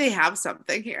 Maybe they have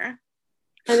something here.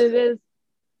 And it is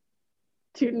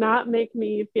to not make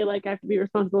me feel like I have to be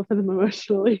responsible for them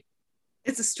emotionally.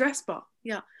 It's a stress ball.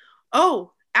 Yeah.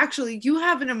 Oh, actually, you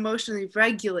have an emotionally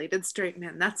regulated straight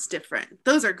man. That's different.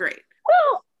 Those are great.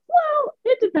 Well,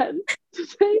 it depends.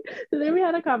 Today we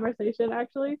had a conversation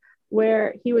actually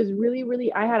where he was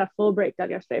really, I had a full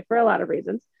breakdown yesterday for a lot of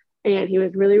reasons. And he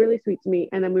was really sweet to me.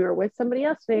 And then we were with somebody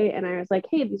else today, and I was like,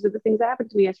 hey, these are the things that happened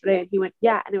to me yesterday. And he went,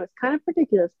 yeah. And it was kind of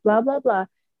ridiculous, blah, blah, blah.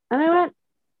 And I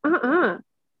went,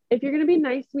 if you're going to be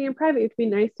nice to me in private, you have to be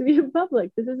nice to me in public.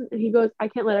 This isn't, and he goes, I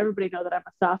can't let everybody know that I'm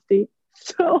a softie.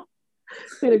 So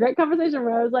we had a great conversation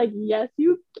where I was like, yes,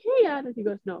 you can. And he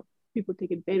goes, no, people take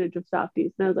advantage of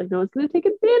softies. And I was like, no one's going to take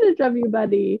advantage of you,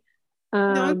 buddy.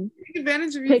 No one's take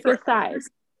advantage of you pick for a side.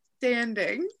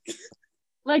 Standing.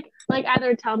 Like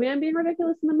either tell me I'm being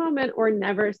ridiculous in the moment or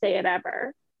never say it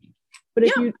ever. But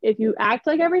if you act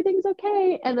like everything's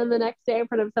okay, and then the next day in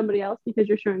front of somebody else because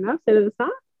you're sure enough say that it's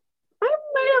not, I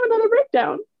might have another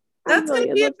breakdown. That's going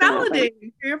to be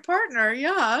invalidating for your partner.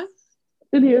 Yeah.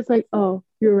 And he was like, oh,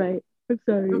 you're right. I'm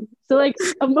sorry. So like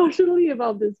emotionally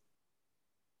involved is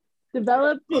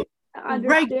developed,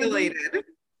 regulated.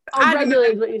 Oh,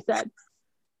 regulated is what you said.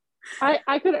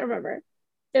 I couldn't remember.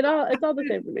 It's all the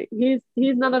same for me.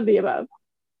 He's none of the above.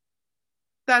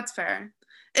 That's fair.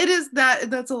 It is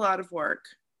that's a lot of work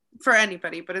for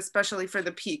anybody, but especially for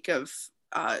the peak of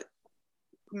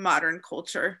modern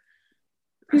culture.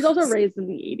 He's also raised in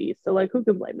the 80s, so like who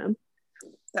can blame him?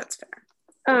 That's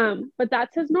fair. But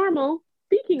that's his normal.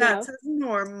 That's his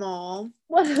normal.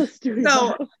 What else do we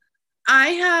have? I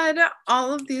had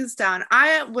all of these down.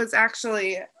 I'm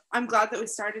glad that we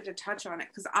started to touch on it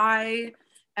because I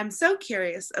am so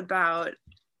curious about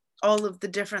all of the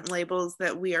different labels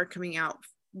that we are coming out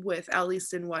with, at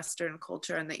least in Western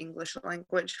culture and the English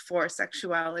language, for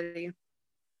sexuality,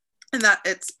 and that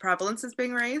its prevalence is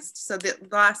being raised. So the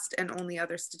last and only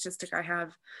other statistic I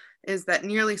have is that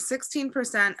nearly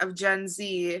 16% of Gen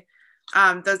Z,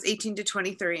 those 18 to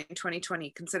 23 in 2020,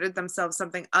 considered themselves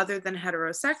something other than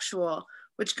heterosexual,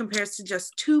 which compares to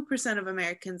just 2% of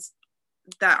Americans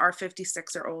that are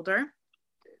 56 or older.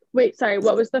 Wait, sorry,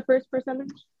 what was the first percentage?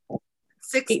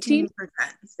 16%.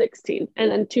 16.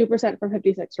 And then 2% for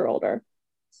 56 or older.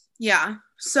 Yeah.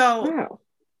 So wow.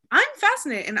 I'm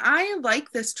fascinated and I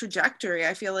like this trajectory.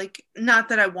 I feel like, not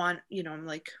that I want, I'm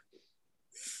like,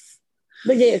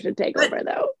 the gays should take over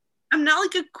though. I'm not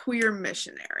like a queer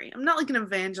missionary. I'm not like an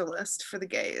evangelist for the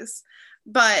gays.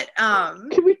 But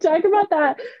Can we talk about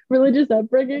that religious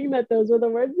upbringing, that those were the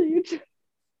words that you chose?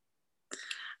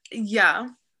 Yeah.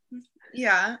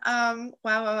 Yeah.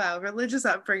 Wow. Religious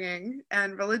upbringing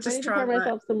and religious I need to pour trauma.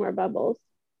 myself some more bubbles.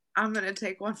 I'm gonna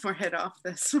take one more hit off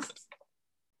this one.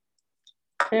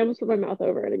 I almost put my mouth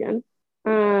over it again.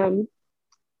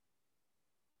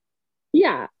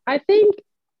 Yeah, I think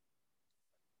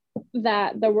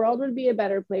that the world would be a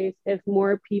better place if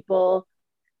more people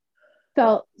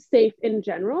felt safe in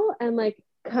general and like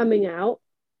coming out.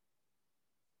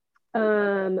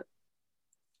 And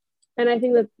I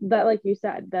think that like you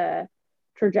said, the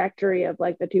trajectory of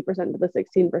like the 2% to the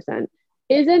 16%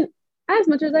 isn't as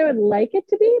much as I would like it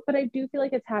to be, but I do feel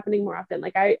like it's happening more often.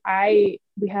 Like we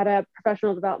had a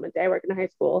professional development day. I work in a high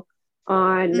school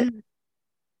on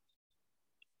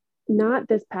not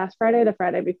this past Friday, the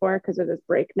Friday before, because of this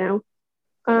break now.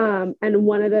 And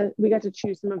we got to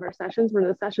choose some of our sessions. One of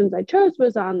the sessions I chose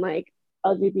was on like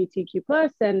LGBTQ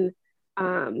plus and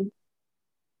talking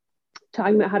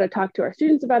about how to talk to our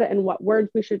students about it and what words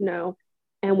we should know.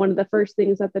 And one of the first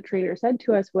things that the trainer said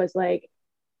to us was like,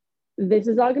 this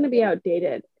is all going to be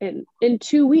outdated in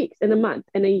 2 weeks, in a month,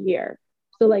 in a year.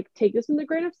 So like take this with a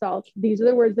grain of salt. These are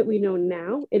the words that we know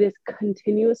now. It is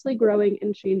continuously growing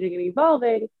and changing and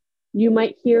evolving. You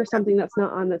might hear something that's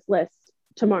not on this list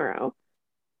tomorrow.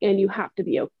 And you have to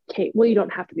be okay. Well, you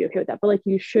don't have to be okay with that, but like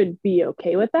you should be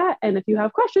okay with that. And if you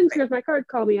have questions, here's my card,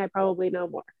 call me. I probably know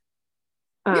more.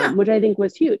 Which I think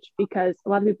was huge because a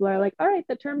lot of people are like, all right,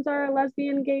 the terms are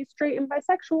lesbian, gay, straight, and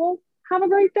bisexual. Have a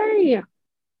great day.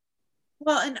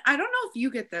 Well, and I don't know if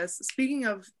you get this. Speaking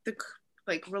of the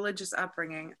like religious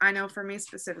upbringing, I know for me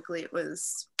specifically, it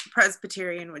was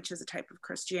Presbyterian, which is a type of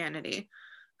Christianity.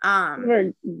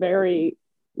 We're very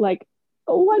like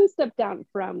one step down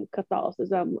from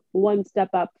Catholicism, one step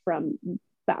up from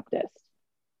Baptist.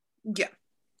 Yeah,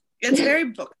 it's very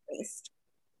book based.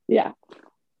 Yeah.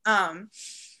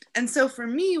 And so for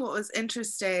me, what was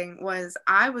interesting was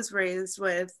I was raised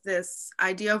with this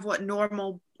idea of what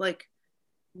normal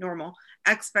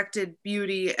expected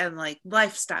beauty and like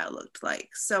lifestyle looked like.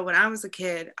 So when I was a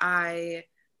kid, I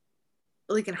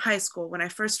like in high school, when I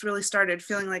first really started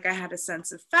feeling like I had a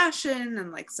sense of fashion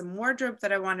and like some wardrobe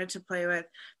that I wanted to play with,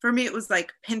 for me it was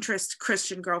like Pinterest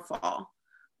Christian girl fall.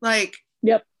 Like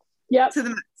yep to the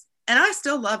max. And I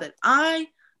still love it. I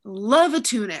love a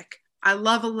tunic. I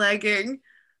love a legging.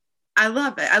 I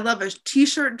love it. I love a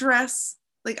t-shirt dress.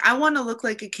 Like I want to look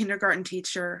like a kindergarten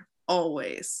teacher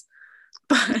always.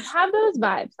 But have those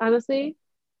vibes, honestly.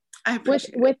 I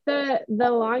appreciate with the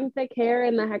long thick hair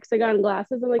and the hexagon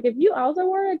glasses. I'm like, if you also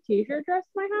wore a t-shirt dress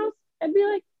to my house, I'd be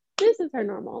like, this is her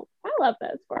normal. I love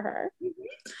this for her.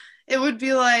 It would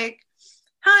be like,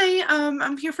 hi,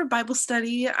 I'm here for Bible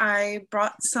study. I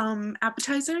brought some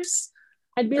appetizers.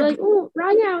 I'd be like, ooh,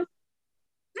 wrong house.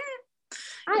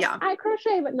 Yeah. I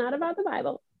crochet, but not about the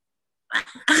Bible.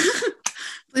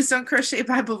 Please don't crochet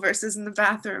Bible verses in the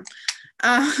bathroom.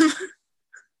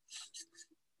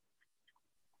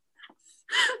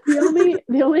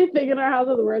 The only thing in our house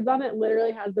with words on it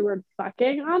literally has the word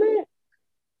fucking on it.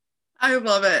 I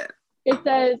love it. It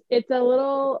says it's a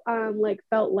little like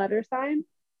felt letter sign,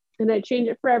 and I change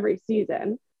it for every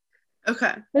season.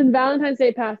 Okay. Then Valentine's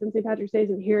Day passed and St. Patrick's Day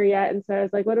isn't here yet, and so I was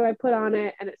like, what do I put on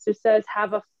it? And it just says,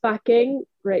 have a fucking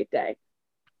great day.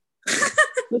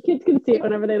 The kids can see it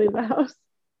whenever they leave the house.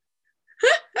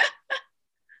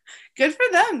 Good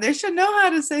for them. They should know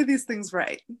how to say these things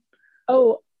right.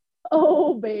 Oh,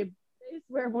 babe. They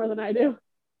swear more than I do.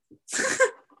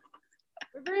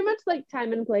 We're very much like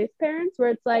time and place parents, where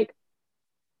it's like,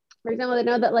 for example, they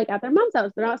know that like at their mom's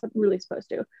house, they're not really supposed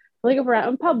to. Like if we're out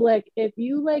in public, if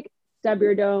you like stub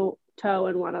your toe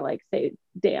and want to like say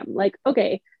damn, like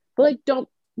okay, but like don't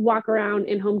walk around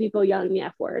in Home Depot yelling the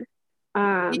F word.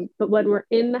 But when we're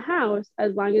in the house,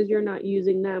 as long as you're not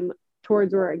using them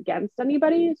towards or against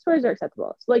anybody, swears are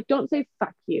acceptable. So like don't say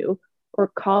fuck you or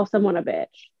call someone a bitch.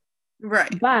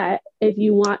 Right. But if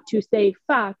you want to say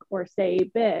fuck or say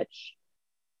bitch,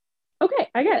 okay,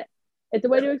 I get it. It's a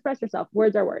way to express yourself.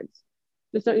 Words are words.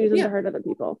 Just don't use them to hurt other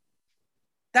people.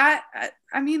 That,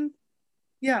 I mean,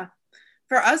 yeah.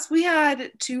 For us, we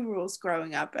had 2 rules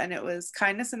growing up, and it was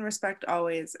kindness and respect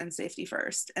always and safety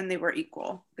first. And they were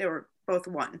equal. They were both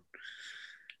 1.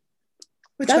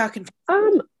 Which got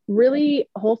confusing. Really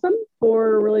wholesome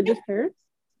for religious parents.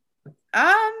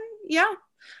 Yeah.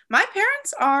 My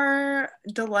parents are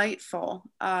delightful,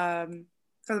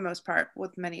 for the most part,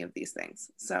 with many of these things.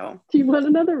 So do you want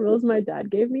to know the rules my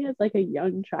dad gave me as like a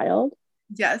young child?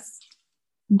 Yes.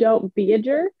 Don't be a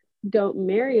jerk, don't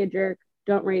marry a jerk,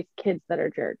 don't raise kids that are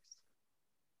jerks.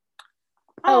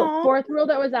 Aw. Fourth rule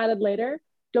that was added later,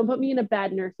 don't put me in a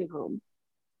bad nursing home.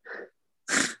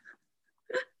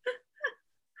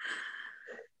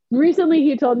 Recently,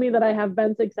 he told me that I have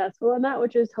been successful in that,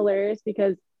 which is hilarious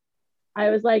because I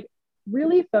was like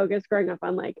really focused growing up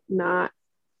on like not,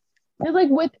 it's like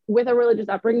with a religious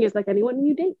upbringing, it's like anyone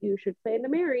you date, you should plan to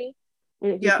marry.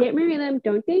 And if you can't marry them,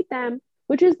 don't date them,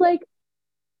 which is like,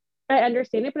 I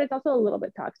understand it, but it's also a little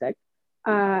bit toxic.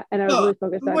 And I was really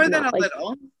focused on more than not, a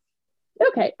little.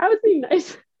 Okay, I was being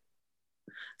nice.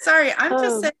 Sorry, I'm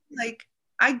just saying, like,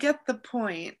 I get the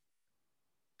point,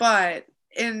 but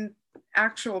in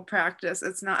actual practice,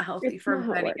 it's not healthy for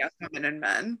many women and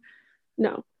men.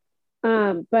 No.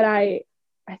 But I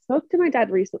spoke to my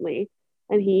dad recently,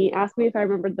 and he asked me if I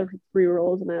remembered the 3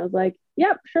 rules, and I was like,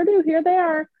 yep, sure do, here they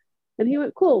are. And he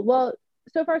went, cool, well,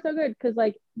 so far so good, because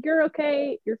like you're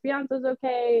okay, your fiance's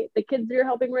okay, the kids you're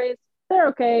helping raise, they're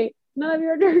okay, none of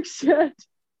your jerks yet.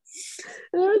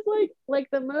 And it was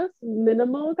like the most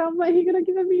minimal compliment he could have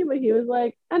given me, but he was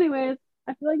like, anyways,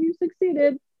 I feel like you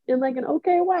succeeded in like an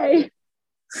okay way.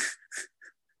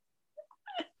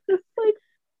 Just like,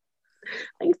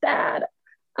 thanks, Dad.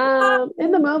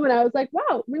 In the moment I was like,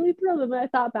 wow, really thrilled. And then I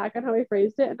thought back on how he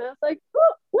phrased it, and I was like,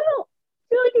 oh, well, I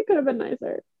feel like it could have been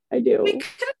nicer. I do. We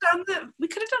could have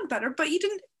done better, but you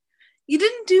didn't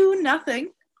do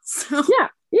nothing. So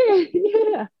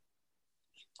yeah.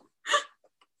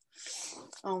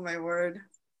 Oh my word.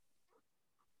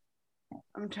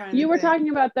 I'm trying. You were talking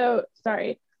about though,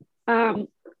 sorry. I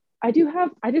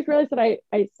just realized that I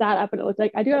sat up and it looked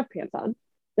like I do have pants on.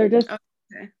 They're just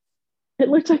okay. It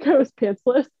looked like I was pantsless.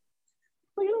 Like,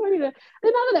 I don't want you to, and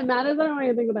not that it matters. I don't want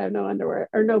you to think that I have no underwear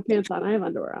or no pants on. I have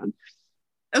underwear on.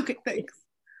 Okay, thanks.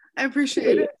 I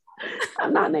appreciate it.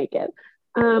 I'm not naked.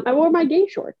 I wore my gay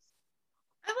shorts.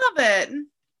 I love it.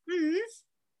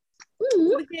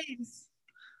 The gays.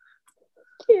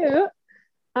 Cute.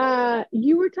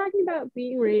 You were talking about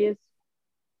being raised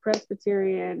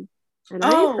Presbyterian, and I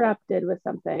interrupted with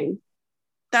something.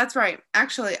 That's right.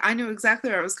 Actually, I knew exactly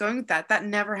where I was going with that. That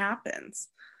never happens.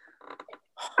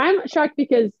 I'm shocked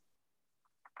because,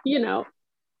 Yeah.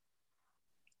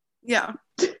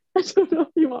 I don't know if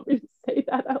you want me to say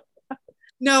that out loud.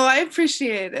 No, I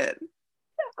appreciate it.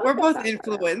 Yeah, we're both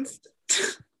influenced.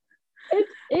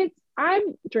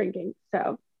 I'm drinking,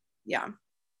 so. Yeah.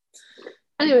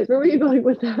 Anyways, where were you going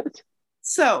with that?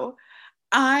 So,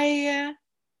 I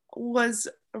was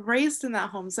raised in that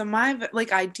home. So my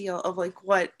like ideal of like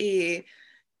what a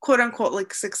quote unquote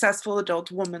like successful adult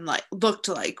woman like looked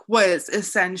like was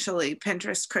essentially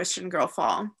Pinterest Christian girl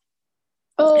fall.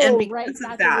 Oh, right.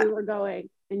 That's where we were going.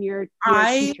 And you're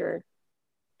a teacher.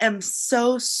 I am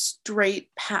so straight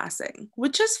passing,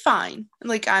 which is fine.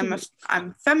 Like I'm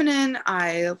feminine.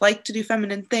 I like to do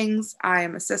feminine things. I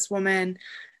am a cis woman.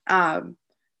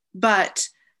 But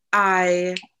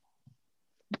I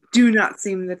do not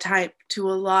seem the type to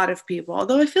a lot of people,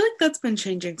 although I feel like that's been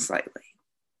changing slightly.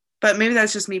 But maybe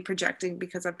that's just me projecting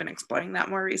because I've been exploring that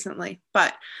more recently.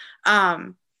 But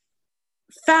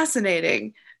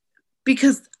fascinating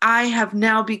because I have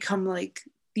now become like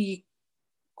the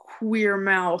queer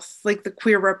mouth, like the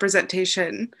queer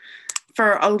representation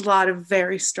for a lot of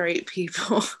very straight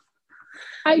people.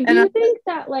 I do think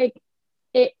that like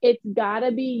it's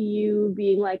gotta be you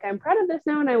being like, I'm proud of this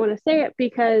now and I want to say it,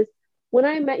 because when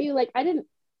I met you, like I didn't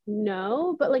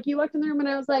know, but like you walked in the room and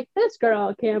I was like, this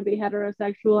girl can't be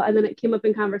heterosexual. And then it came up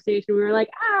in conversation. We were like,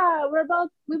 we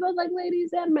both like ladies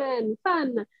and men,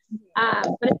 fun.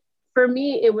 But for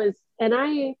me, it was, and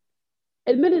I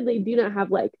admittedly do not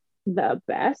have like the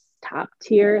best top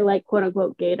tier, like quote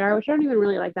unquote gaydar, which I don't even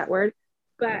really like that word.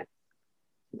 But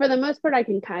for the most part, I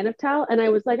can kind of tell. And I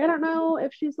was like, I don't know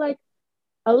if she's like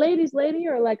a lady's lady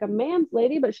or like a man's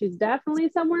lady, but she's definitely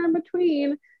somewhere in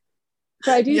between.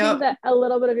 So I do think that a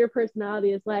little bit of your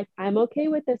personality is like, I'm okay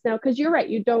with this now. Cause you're right.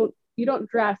 You don't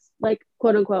dress like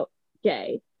quote unquote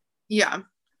gay. Yeah.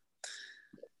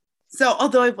 So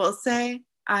although I will say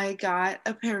I got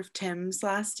a pair of Timbs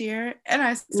last year and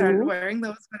I started wearing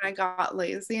those when I got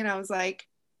lazy, and I was like,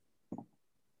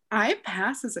 I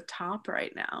pass as a top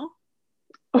right now.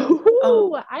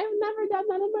 Oh, I've never done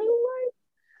that in my life.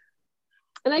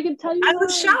 And I can tell you I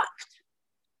was shocked.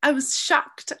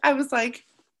 I was like,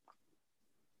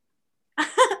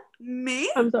 me?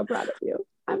 I'm so proud of you.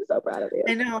 I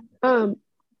know.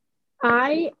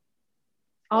 I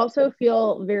also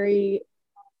feel very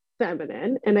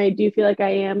feminine, and I do feel like I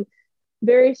am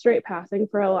very straight passing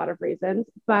for a lot of reasons,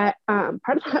 but part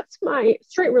of that's my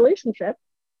straight relationship.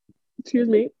 Excuse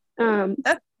me.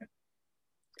 But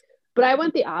I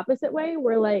went the opposite way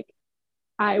where like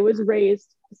I was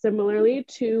raised similarly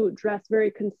to dress very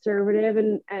conservative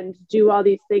and do all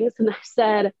these things. And I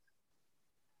said,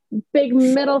 big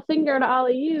middle finger to all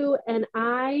of you. And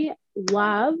I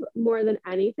love more than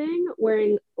anything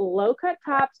wearing low cut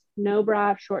tops, no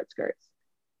bra, short skirts,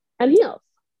 and heels.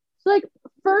 So like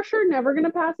for sure, never gonna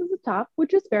pass as a top,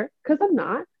 which is fair because I'm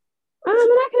not. And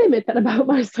I can admit that about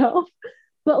myself.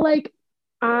 But like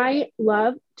I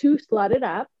love to slut it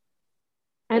up,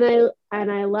 and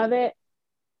I love it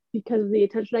because of the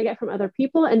attention I get from other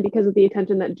people and because of the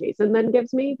attention that Jason then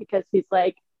gives me, because he's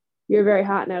like, you're very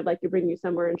hot and I would like to bring you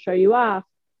somewhere and show you off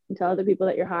and tell other people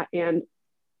that you're hot, and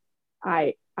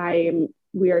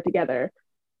we are together.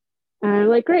 And I'm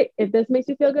like, great, if this makes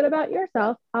you feel good about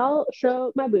yourself, I'll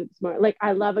show my boobs more. Like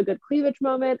I love a good cleavage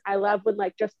moment. I love when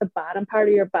like just the bottom part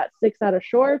of your butt sticks out of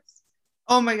shorts.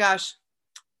 Oh my gosh,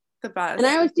 the best. And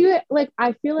I always do it like,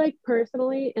 I feel like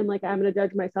personally, and like I'm gonna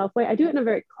judge myself way, I do it in a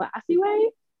very classy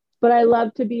way, but I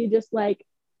love to be just like,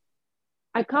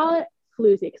 I call it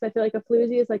floozy because I feel like a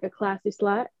floozy is like a classy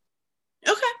slut.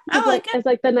 Okay, I like it. It's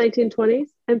like the 1920s.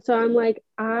 And so I'm like,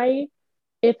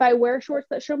 if I wear shorts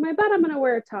that show my butt, I'm gonna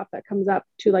wear a top that comes up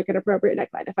to like an appropriate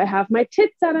neckline. If I have my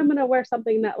tits out, I'm gonna wear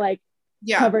something that like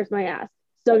covers my ass.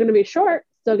 Still gonna be short,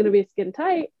 still gonna be skin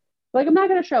tight. Like I'm not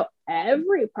gonna show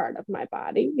every part of my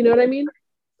body. You know what I mean?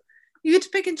 You get to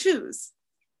pick and choose.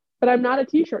 But I'm not a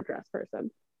t-shirt dress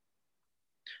person.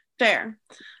 Fair.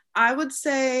 I would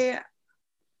say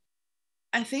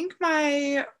I think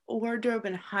my wardrobe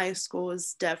in high school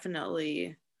was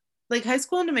definitely like high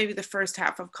school into maybe the first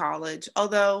half of college.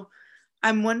 Although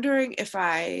I'm wondering if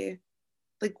I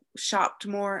like shopped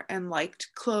more and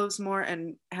liked clothes more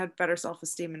and had better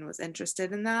self-esteem and was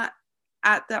interested in that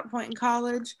at that point in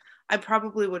college, I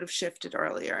probably would have shifted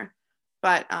earlier.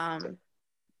 But I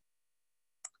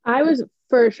was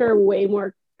for sure way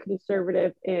more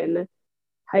conservative in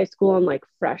high school and like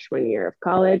freshman year of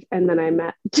college. And then I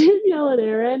met Danielle and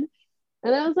Aaron,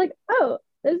 and I was like, oh,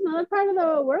 there's another part of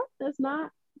the world that's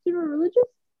not super religious.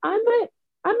 I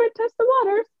might test the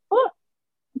waters. Oh,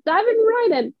 diving right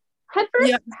in. Head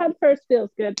first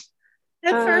feels good.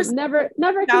 Head first. Never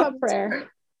came up prayer.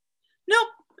 Nope.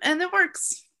 And it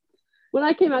works. When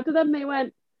I came out to them, they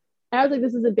went, I was like,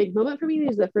 this is a big moment for me.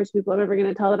 These are the first people I'm ever going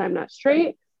to tell that I'm not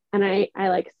straight. And I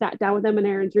like sat down with them in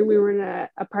Aaron's room. We were in an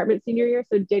apartment senior year.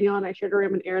 So Danielle and I shared a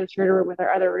room, and Aaron shared a room with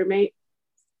our other roommate.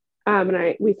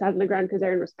 And we sat on the ground because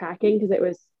Aaron was packing because it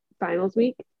was finals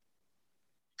week.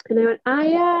 And they went,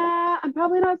 I'm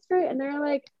probably not straight. And they're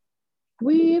like,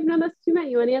 we've known this since we met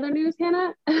you. Any other news,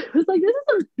 Hannah? And I was like, this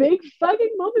is a big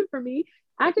fucking moment for me.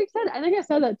 I think I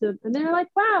said that to them. And they're like,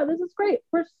 wow, this is great.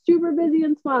 We're super busy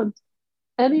and swamped.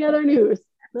 Any other news?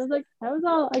 And I was like, that was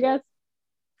all, I guess.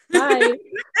 Bye.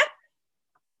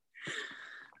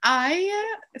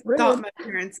 I thought my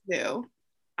parents knew.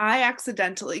 I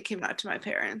accidentally came out to my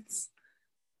parents.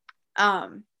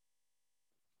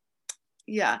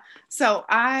 Yeah. So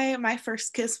my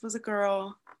first kiss was a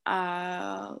girl.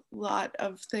 A lot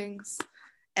of things,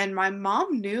 and my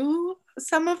mom knew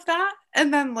some of that.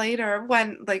 And then later,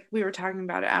 when like we were talking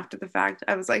about it after the fact,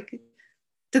 I was like,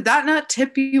 did that not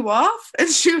tip you off? And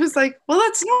she was like, well,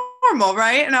 that's normal,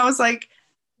 right? And I was like,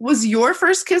 was your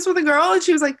first kiss with a girl? And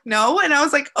she was like, no. And I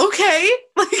was like, okay.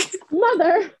 Like,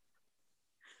 mother.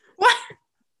 What?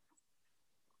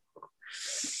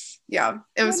 Yeah,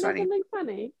 it was funny. Something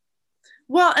funny.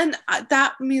 Well, and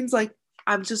that means like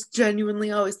I've just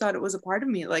genuinely always thought it was a part of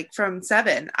me. Like from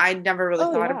 7, I never really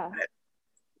thought about it.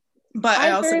 But I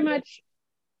also very much.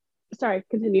 Sorry,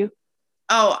 continue.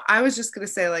 Oh, I was just gonna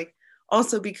say, like,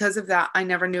 also because of that, I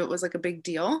never knew it was like a big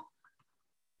deal.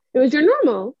 It was your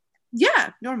normal. Yeah,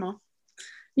 normal.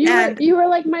 You were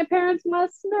like, my parents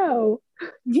must know.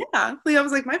 Yeah, like I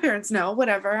was like, my parents know,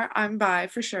 whatever. I'm bi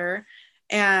for sure.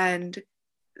 And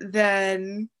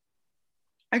then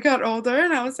I got older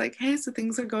and I was like, hey, so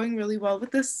things are going really well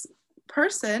with this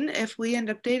person. If we end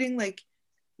up dating, like,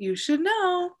 you should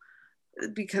know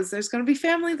because there's going to be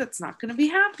family that's not going to be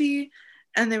happy.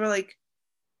 And they were like,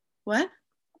 what?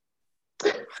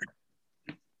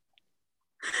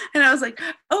 And I was like,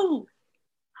 oh,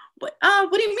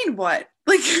 what do you mean what?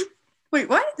 Like, wait,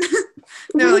 what?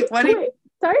 They were like, what? Wait,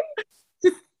 sorry?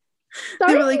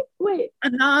 They were like, wait.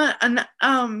 Not a man?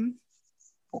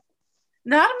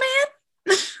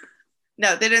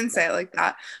 No, they didn't say it like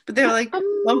that. But they were like,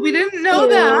 well, we didn't know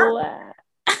that.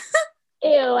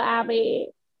 Ew, Abby.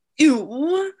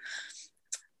 Ew.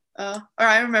 Or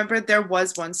I remember there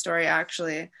was one story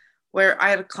actually where I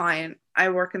had a client. I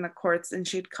work in the courts, and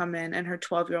she'd come in, and her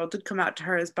 12-year-old would come out to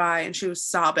her as bi, and she was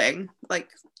sobbing, like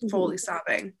fully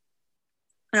sobbing.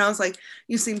 And I was like,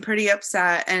 you seem pretty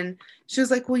upset. And she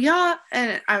was like, well, yeah.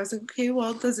 And I was like, okay,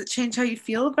 well, does it change how you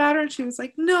feel about her? And she was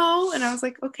like, no. And I was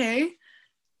like, okay.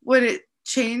 Would it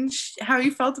change how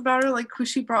you felt about her, like who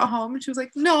she brought home? And she was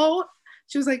like, no.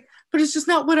 She was like, but it's just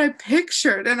not what I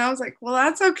pictured. And I was like, well,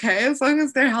 that's okay as long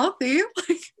as they're healthy.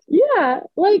 Like, yeah,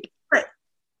 like, right.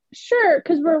 Sure,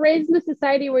 because we're raised in a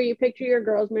society where you picture your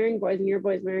girls marrying boys and your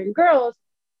boys marrying girls.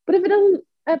 But if it doesn't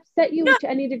upset you to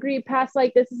any degree past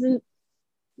like this isn't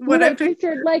what I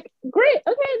pictured, like, great, okay,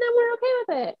 then we're okay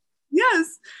with it.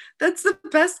 Yes, that's the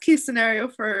best case scenario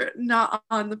for not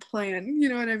on the plan. You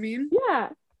know what I mean? Yeah.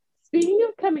 Speaking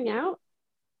of coming out,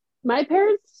 my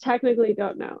parents technically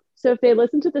don't know. So if they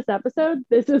listen to this episode,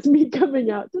 this is me coming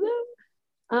out to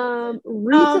them.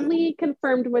 Recently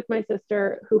confirmed with my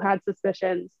sister who had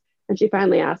suspicions, and she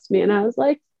finally asked me, and I was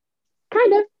like,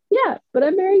 kind of, yeah, but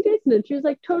I'm marrying Jason. And she was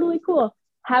like, totally cool.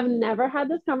 Have never had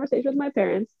this conversation with my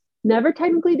parents, never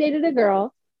technically dated a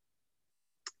girl.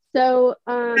 So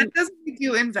that doesn't make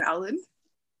you invalid.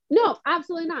 No,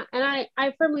 absolutely not. And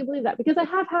I firmly believe that because I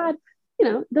have had, you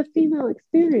know, the female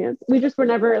experience. We just were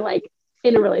never like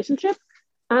in a relationship.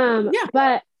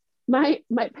 But my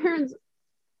parents,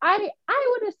 I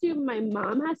would assume my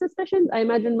mom has suspicions. I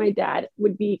imagine my dad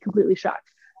would be completely shocked.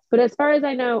 But as far as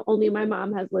I know, only my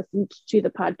mom has listened to the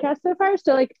podcast so far.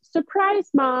 So like, surprise,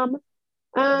 mom.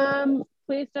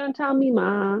 Please don't tell me,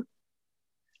 ma.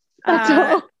 That's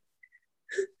all.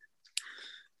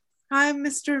 Hi,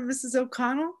 Mr. and Mrs.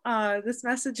 O'Connell. This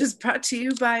message is brought to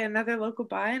you by another local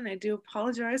buy, and I do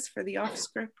apologize for the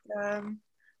off-script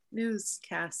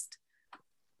newscast.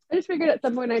 I just figured at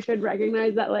some point I should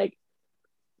recognize that, like,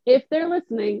 if they're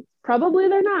listening, probably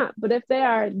they're not, but if they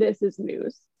are, this is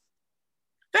news.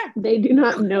 Fair. They do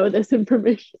not know this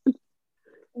information.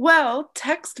 Well,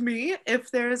 text me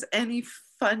if there's any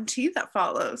fun tea that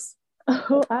follows.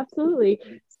 Oh, absolutely.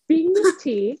 Speaking of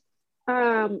tea,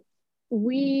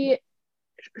 we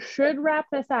should wrap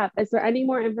this up. Is there any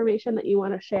more information that you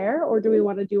want to share, or do we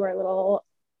want to do our little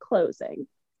closing?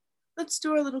 Let's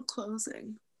do our little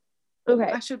closing.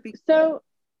 Okay. That should be so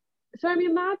I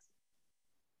mean, that's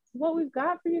what we've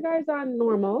got for you guys on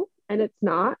normal, and it's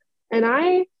not. And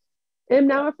I am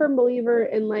now a firm believer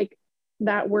in like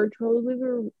that word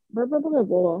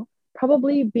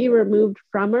probably be removed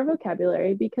from our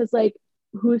vocabulary because like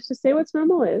who's to say what's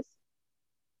normal is?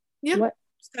 Yeah. What?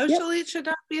 Socially, it should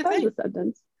not be a thing. The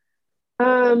sentence.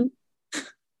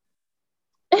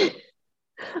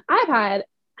 I've had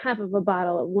half of a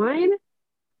bottle of wine.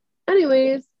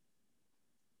 Anyways,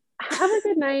 have a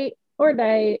good night or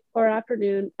day or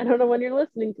afternoon. I don't know when you're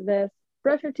listening to this.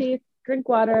 Brush your teeth, drink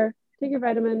water, take your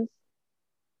vitamins.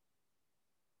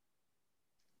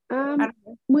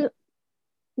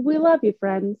 We love you,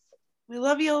 friends. We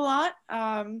love you a lot.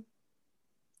 I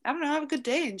don't know. Have a good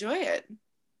day. Enjoy it.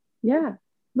 Yeah,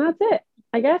 that's it.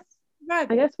 I guess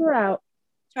we're out.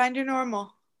 Find your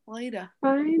normal. Later.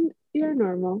 Find your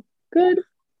normal.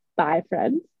 Goodbye,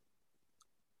 friends.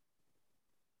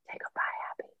 Say goodbye,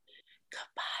 Abby.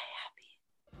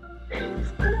 Goodbye,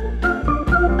 Abby.